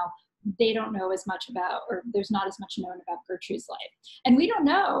life now, they don't know as much about, or there's not as much known about Gertrude's life. And we don't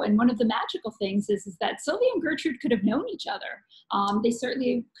know. And one of the magical things is that Sylvia and Gertrude could have known each other. They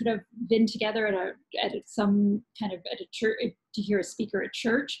certainly could have been together at some kind of at a church, to hear a speaker at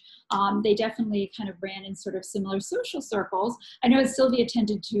church. They definitely kind of ran in sort of similar social circles. I know Sylvia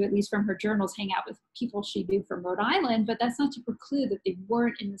tended to, at least from her journals, hang out with people she knew from Rhode Island, but that's not to preclude that they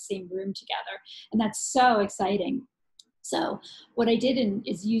weren't in the same room together. And that's so exciting. So what I did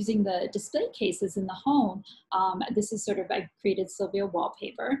is using the display cases in the home. This is sort of, I created Sylvia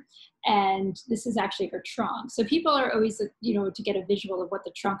wallpaper, and this is actually her trunk. So people are always, to get a visual of what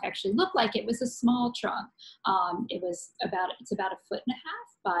the trunk actually looked like. It was a small trunk. It's about 1.5 feet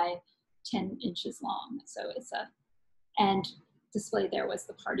by 10 inches long. So and displayed there was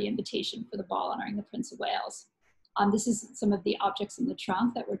the party invitation for the ball honoring the Prince of Wales. This is some of the objects in the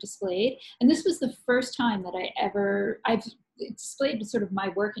trunk that were displayed. And this was the first time that I've displayed sort of my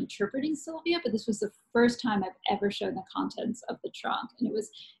work interpreting Sylvia, but this was the first time I've ever shown the contents of the trunk. And it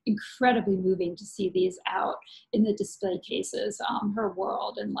was incredibly moving to see these out in the display cases, her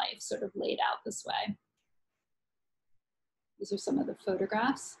world and life sort of laid out this way. These are some of the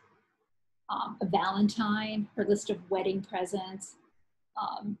photographs. A Valentine, her list of wedding presents,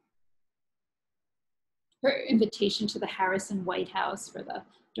 her invitation to the Harrison White House for the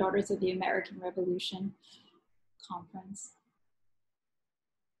Daughters of the American Revolution conference.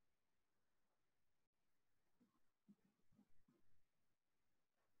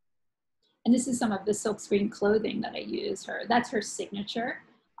 And this is some of the silkscreen clothing that I use. That's her signature.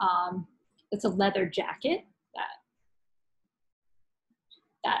 It's a leather jacket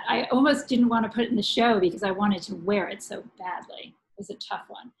that I almost didn't want to put in the show because I wanted to wear it so badly. It was a tough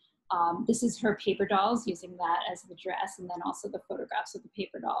one. This is her paper dolls, using that as the dress, and then also the photographs of the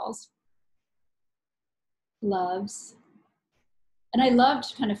paper dolls. Gloves. And I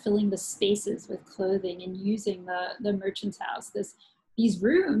loved kind of filling the spaces with clothing and using the merchant's house. These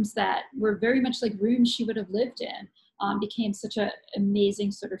rooms that were very much like rooms she would have lived in became such an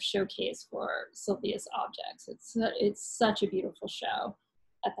amazing sort of showcase for Sylvia's objects. It's such a beautiful show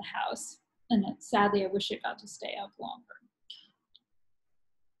at the house. And sadly, I wish it got to stay up longer.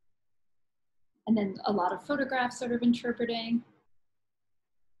 And then a lot of photographs sort of interpreting.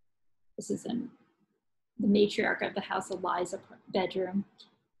 This is in the matriarch of the house, Eliza bedroom.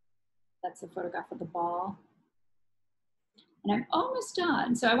 That's a photograph of the ball. And I'm almost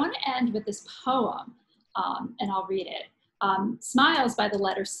done. So I want to end with this poem, and I'll read it. Smiles by the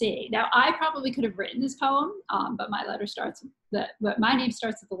letter C. Now, I probably could have written this poem, but my name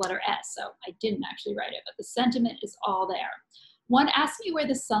starts with the letter S, so I didn't actually write it, but the sentiment is all there. One asked me where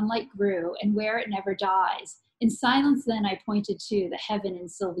the sunlight grew and where it never dies. In silence then I pointed to the heaven in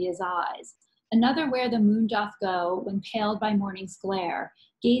Sylvia's eyes. Another where the moon doth go when paled by morning's glare.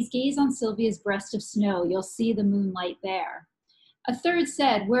 Gaze on Sylvia's breast of snow, you'll see the moonlight there. A third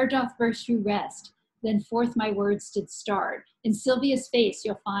said, where doth virtue rest? Then forth my words did start. In Sylvia's face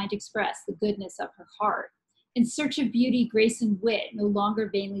you'll find expressed the goodness of her heart. In search of beauty, grace, and wit, no longer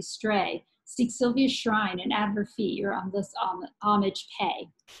vainly stray. Seek Sylvia's shrine, and at her feet your endless homage pay.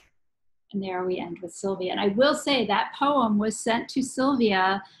 And there we end with Sylvia. And I will say that poem was sent to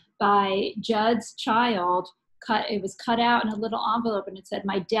Sylvia by Judd's child. It was cut out in a little envelope, and it said,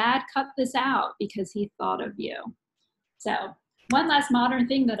 my dad cut this out because he thought of you. So one last modern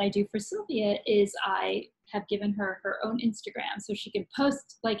thing that I do for Sylvia is I have given her her own Instagram so she can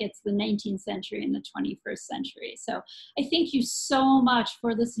post like it's the 19th century and the 21st century. So I thank you so much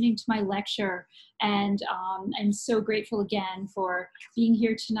for listening to my lecture. And I'm so grateful again for being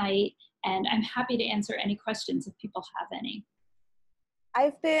here tonight. And I'm happy to answer any questions if people have any.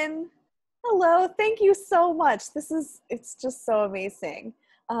 Hello, thank you so much. It's just so amazing.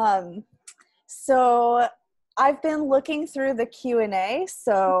 So I've been looking through the Q&A.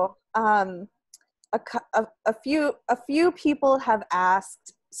 So a few people have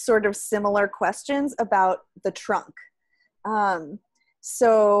asked sort of similar questions about the trunk.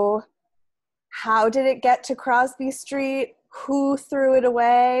 So how did it get to Crosby Street? Who threw it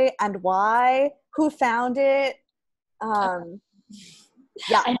away and why? Who found it?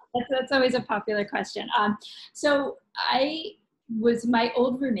 Yeah, I know, that's always a popular question. So my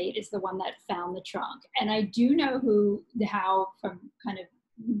old roommate is the one that found the trunk, and I do know who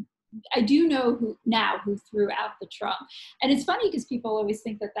threw out the trunk. And it's funny because people always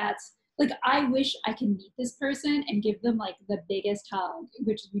think that that's like, I wish I can meet this person and give them like the biggest hug,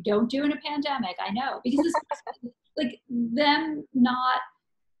 which we don't do in a pandemic, I know, because this person, like them not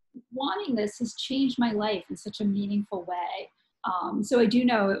wanting this has changed my life in such a meaningful way. So I do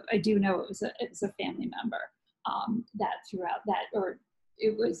know it was a family member that threw out that, or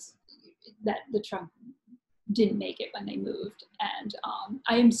it was that the trunk didn't make it when they moved. And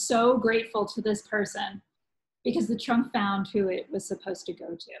I am so grateful to this person because the trunk found who it was supposed to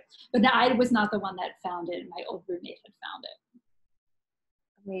go to. But I was not the one that found it. My old roommate had found it.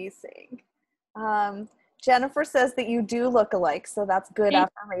 Amazing. Jennifer says that you do look alike, so that's good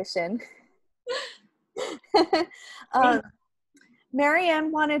affirmation.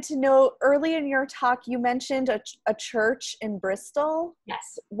 Marianne wanted to know, early in your talk, you mentioned a church in Bristol.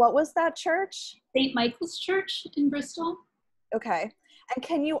 Yes. What was that church? St. Michael's Church in Bristol. Okay. And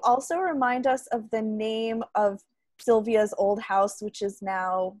can you also remind us of the name of Sylvia's old house, which is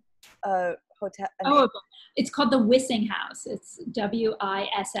now a hotel? It's called the Wissing House. It's Wissing.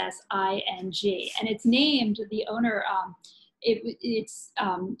 And it's named, the owner, it's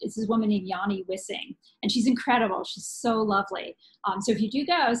this woman named Yanni Wissing. And she's incredible. She's so lovely. So if you do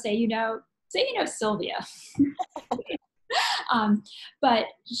go, say you know Sylvia. But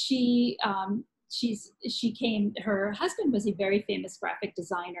she came, her husband was a very famous graphic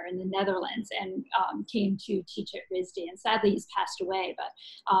designer in the Netherlands and came to teach at RISD, and sadly he's passed away, but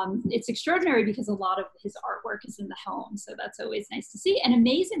it's extraordinary because a lot of his artwork is in the home, so that's always nice to see. And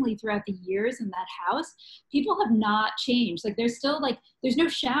amazingly, throughout the years in that house, people have not changed. Like there's no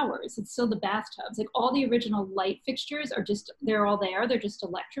showers, it's still the bathtubs, like all the original light fixtures are just, they're all there, they're just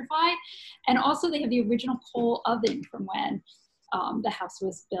electrified. And also they have the original coal oven from when the house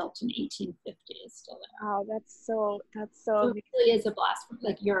was built in 1850 is still there. Wow, that's so it really is a blast.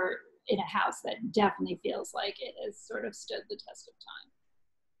 Like you're in a house that definitely feels like it has sort of stood the test of time.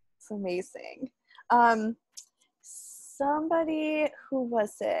 It's amazing. Somebody, who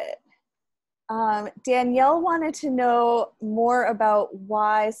was it? Danielle wanted to know more about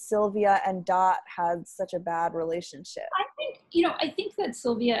why Sylvia and Dot had such a bad relationship. I think that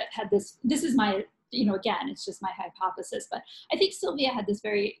Sylvia had this is my, again, it's just my hypothesis, but I think Sylvia had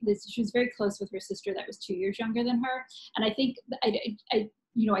she was very close with her sister that was 2 years younger than her. And I think, I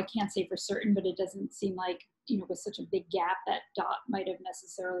can't say for certain, but it doesn't seem like, with such a big gap that Dot might have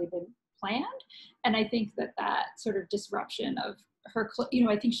necessarily been planned. And I think that sort of disruption of her,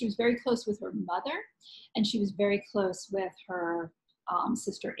 I think she was very close with her mother, and she was very close with her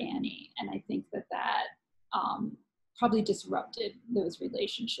sister Annie. And I think that probably disrupted those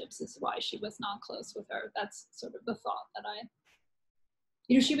relationships, is why she was not close with her. That's sort of the thought that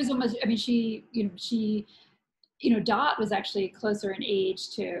she was almost, Dot was actually closer in age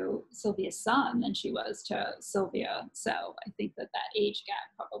to Sylvia's son than she was to Sylvia. So I think that age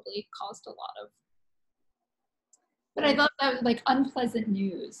gap probably caused a lot of, but I thought that was like unpleasant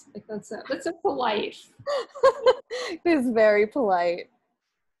news. Like that's so polite. It is very polite.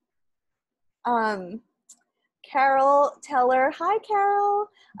 Carol Teller, hi Carol,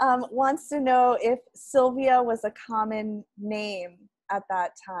 wants to know if Sylvia was a common name at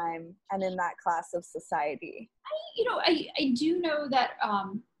that time and in that class of society. I do know that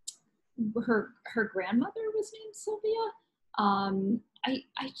her grandmother was named Sylvia.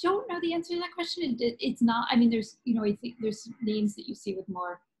 I don't know the answer to that question. It's not, there's, I think there's names that you see with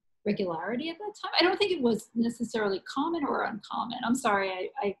more regularity at that time. I don't think it was necessarily common or uncommon. I'm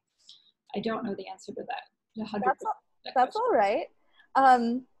sorry, I don't know the answer to that. That's all right.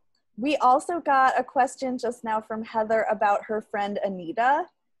 We also got a question just now from Heather about her friend Anita.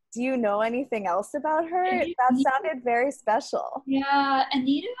 Do you know anything else about her? That sounded very special. Yeah,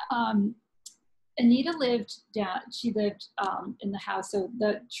 Anita lived in the house, so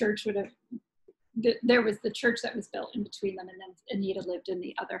the church would have, there was the church that was built in between them, and then Anita lived in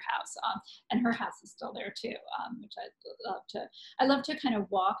the other house, and her house is still there too, which I love to kind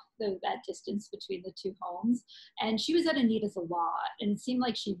of walk that distance between the two homes. And she was at Anita's a lot, and it seemed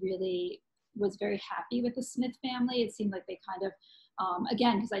like she really was very happy with the Smith family. It seemed like they kind of,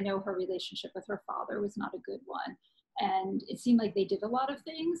 again, because I know her relationship with her father was not a good one. And it seemed like they did a lot of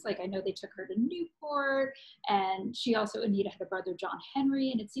things. Like I know they took her to Newport, and Anita had a brother, John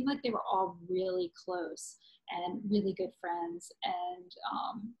Henry, and it seemed like they were all really close and really good friends.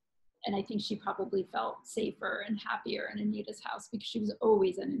 And I think she probably felt safer and happier in Anita's house because she was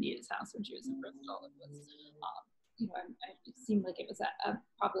always in Anita's house when she was in Bristol. It was, it seemed like it was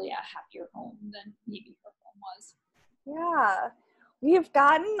probably a happier home than maybe her home was. Yeah, we've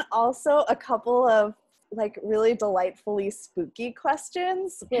gotten also a couple of like really delightfully spooky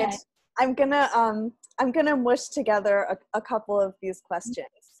questions, which I'm gonna mush together a couple of these questions.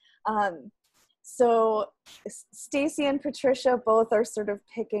 So Stacy and Patricia both are sort of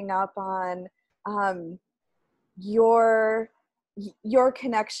picking up on your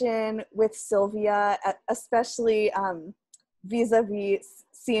connection with Sylvia, especially vis-a-vis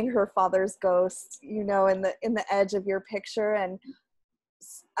seeing her father's ghost, in the edge of your picture. And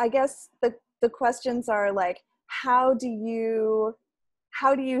I guess the questions are like, how do you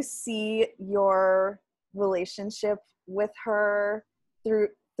see your relationship with her through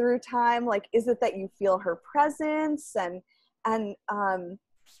time? Like, is it that you feel her presence, and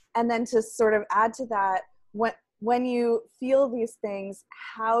then to sort of add to that, when you feel these things,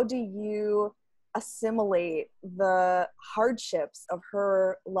 how do you assimilate the hardships of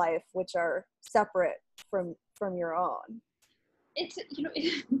her life, which are separate from your own? It's,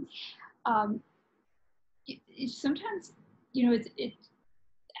 um, sometimes,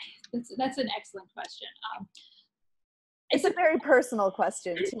 that's an excellent question. It's a very personal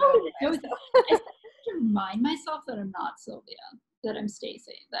question too. I have to remind myself that I'm not Sylvia, that I'm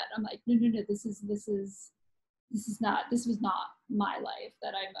Stacy, that I'm like, no, this was not my life,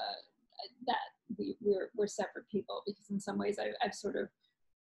 that we're separate people, because in some ways I've sort of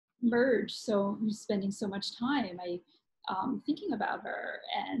merged. So I'm spending so much time thinking about her,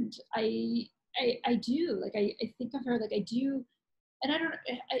 and I do, like, I think of her, like I do, and I don't,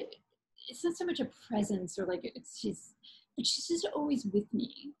 it's not so much a presence, or like but she's just always with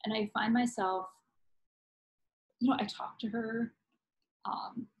me, and I find myself, I talk to her,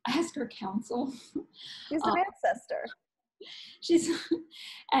 I ask her counsel. She's an ancestor. She's,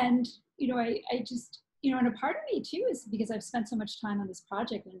 and I just, and a part of me too is because I've spent so much time on this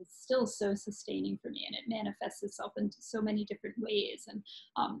project, and it's still so sustaining for me, and it manifests itself into so many different ways. And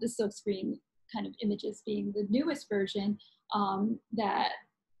the silkscreen kind of images being the newest version, that,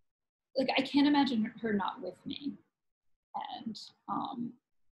 like, I can't imagine her not with me.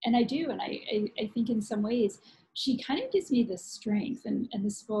 And I do, and I think in some ways she kind of gives me this strength, and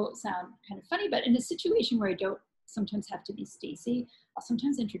this will sound kind of funny, but in a situation where I don't sometimes have to be Stacy, I'll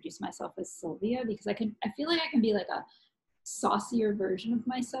sometimes introduce myself as Sylvia, because I feel like I can be like a saucier version of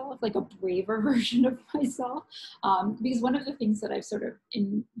myself, like a braver version of myself. Because one of the things that I've sort of,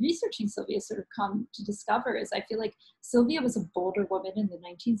 in researching Sylvia, sort of come to discover is I feel like Sylvia was a bolder woman in the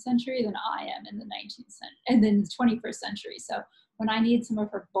 19th century than I am in the 19th century, and then the 21st century. So when I need some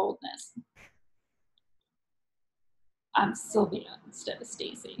of her boldness, I'm Sylvia instead of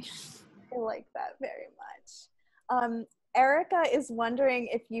Stacy. I like that very much. Erica is wondering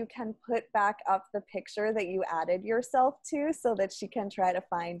if you can put back up the picture that you added yourself to, so that she can try to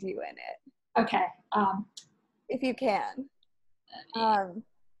find you in it. Okay. If you can.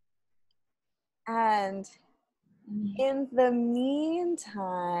 And in the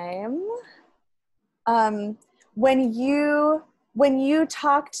meantime, when you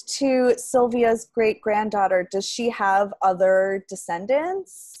talked to Sylvia's great-granddaughter, does she have other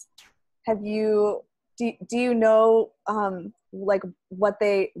descendants? Do you know like what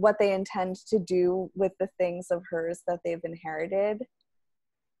they intend to do with the things of hers that they've inherited?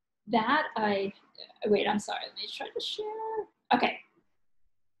 Wait, I'm sorry, let me try to share. Okay.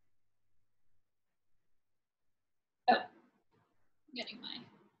 Oh, I'm getting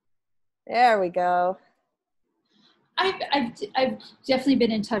There we go. I've definitely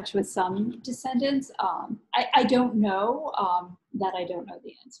been in touch with some descendants. I don't know, that I don't know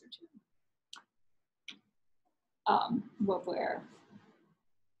the answer to. Where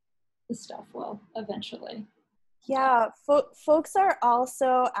the stuff will eventually. Yeah, folks are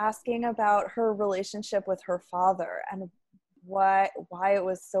also asking about her relationship with her father and why it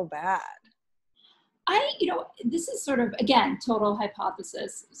was so bad. This is sort of, again, total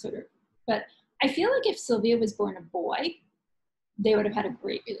hypothesis, sort of, but I feel like if Sylvia was born a boy, they would have had a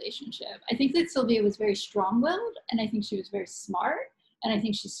great relationship. I think that Sylvia was very strong-willed, and I think she was very smart, and I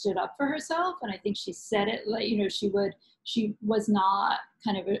think she stood up for herself, and I think she said it like, she was not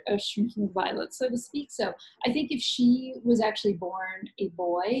kind of a shrinking violet, so to speak. So I think if she was actually born a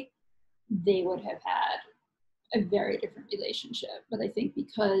boy, they would have had a very different relationship. But I think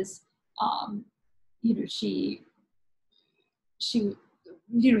because, she seems,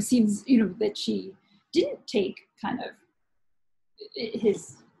 that she didn't take kind of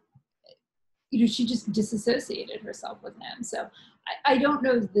his, she just disassociated herself with him. So I don't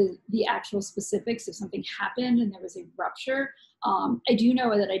know the actual specifics if something happened and there was a rupture. I do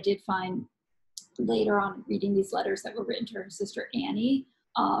know that I did find later on, reading these letters that were written to her sister Annie,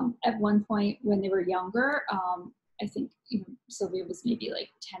 at one point when they were younger. I think, Sylvia was maybe like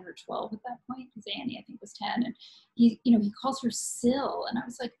 10 or 12 at that point, because Annie, I think, was 10. And he calls her Syl. And I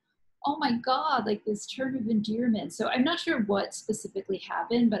was like, oh my God, like this term of endearment. So I'm not sure what specifically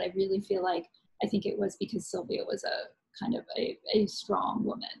happened, but I really feel like, I think it was because Sylvia was a kind of a strong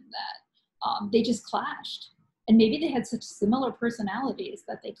woman that they just clashed. And maybe they had such similar personalities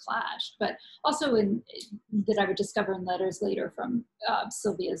that they clashed. But also that I would discover in letters later from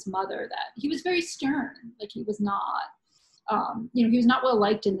Sylvia's mother, that he was very stern. Like, he was not he was not well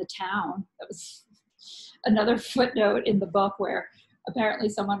liked in the town. That was another footnote in the book, where apparently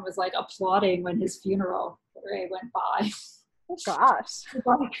someone was like applauding when his funeral went by. Oh gosh.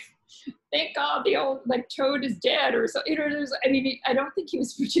 Like, thank God the old like Toad is dead, or so. I don't think he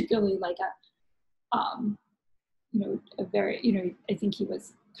was particularly like a very, I think he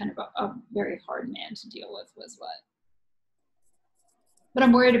was kind of a very hard man to deal with, was what. But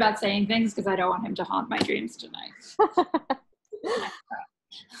I'm worried about saying things because I don't want him to haunt my dreams tonight.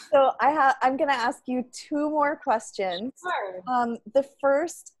 So I'm going to ask you 2 more questions. Sure. The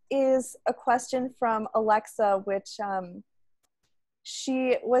first is a question from Alexa, which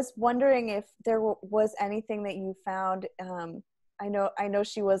she was wondering if there was anything that you found. I know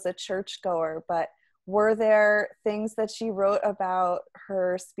she was a churchgoer, but were there things that she wrote about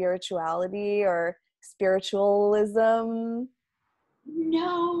her spirituality or spiritualism?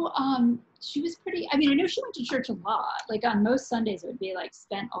 No, she was pretty, I know she went to church a lot. Like on most Sundays, it would be like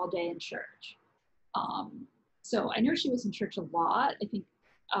spent all day in church. So I know she was in church a lot, I think,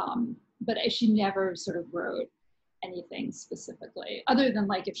 but she never sort of wrote anything specifically, other than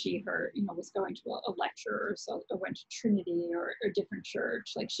like if she was going to a lecture or went to Trinity or a different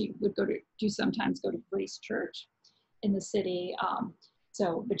church. Like she would sometimes go to Grace Church in the city.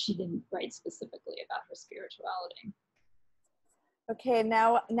 But she didn't write specifically about her spirituality. Okay,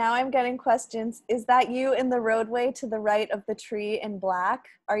 now I'm getting questions. Is that you in the roadway to the right of the tree in black?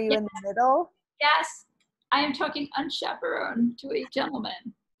 Are you in the middle? Yes, I am talking unchaperoned to a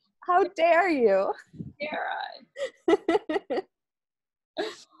gentleman. How dare you? Dare I?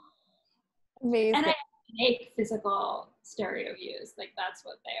 Amazing. And I make physical stereo views. Like that's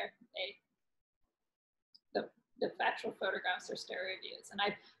what the factual photographs are stereo views. And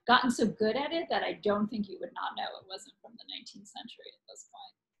I've gotten so good at it that I don't think you would not know it wasn't from the 19th century at this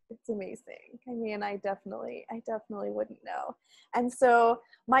point. It's amazing. I definitely wouldn't know. And so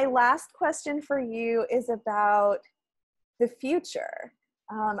my last question for you is about the future.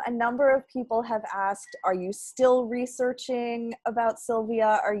 A number of people have asked, are you still researching about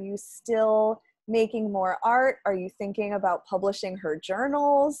Sylvia? Are you still making more art? Are you thinking about publishing her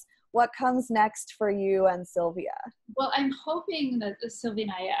journals? What comes next for you and Sylvia? Well, I'm hoping that Sylvia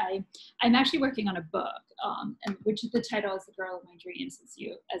and I'm actually working on a book, and which the title is "The Girl of My Dreams," as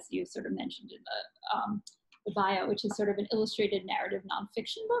you sort of mentioned in the bio, which is sort of an illustrated narrative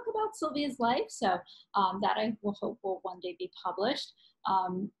nonfiction book about Sylvia's life. So that I will hope will one day be published.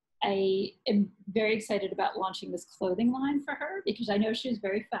 I am very excited about launching this clothing line for her because I know she was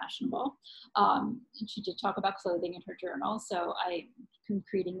very fashionable. And she did talk about clothing in her journal. So I am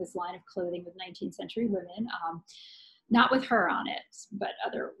creating this line of clothing with 19th century women, not with her on it, but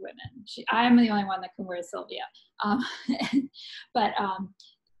other women. I'm the only one that can wear Sylvia. But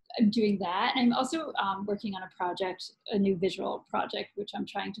I'm doing that. And I'm also working on a new visual project, which I'm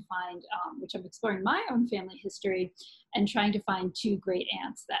trying to find, which I'm exploring my own family history and trying to find 2 great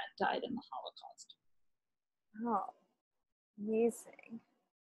aunts that died in the Holocaust. Oh, amazing.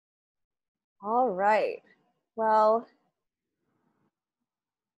 All right. Well,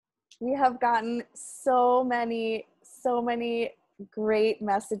 we have gotten so many great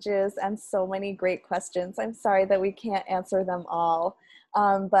messages and so many great questions. I'm sorry that we can't answer them all.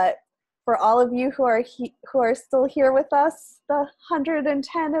 But for all of you who are still here with us, the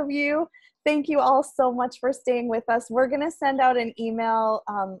 110 of you, thank you all so much for staying with us. We're going to send out an email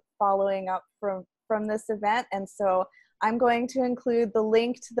following up from this event. And so I'm going to include the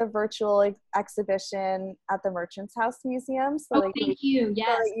link to the virtual exhibition at the Merchants House Museum. So thank you.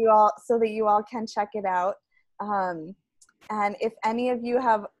 Yes. So that you all can check it out. And if any of you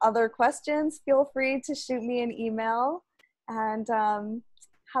have other questions, feel free to shoot me an email. And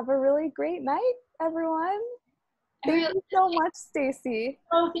have a really great night, everyone. Thank you so much, Stacy.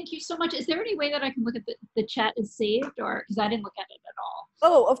 Oh, thank you so much. Is there any way that I can look at the chat is saved, or because I didn't look at it at all?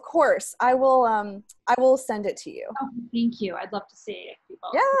 Oh, of course. I will send it to you. Oh, thank you. I'd love to see it,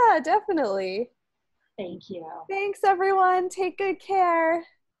 people. Yeah, definitely. Thank you. Thanks, everyone. Take good care.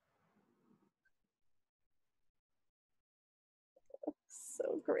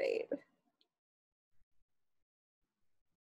 So great.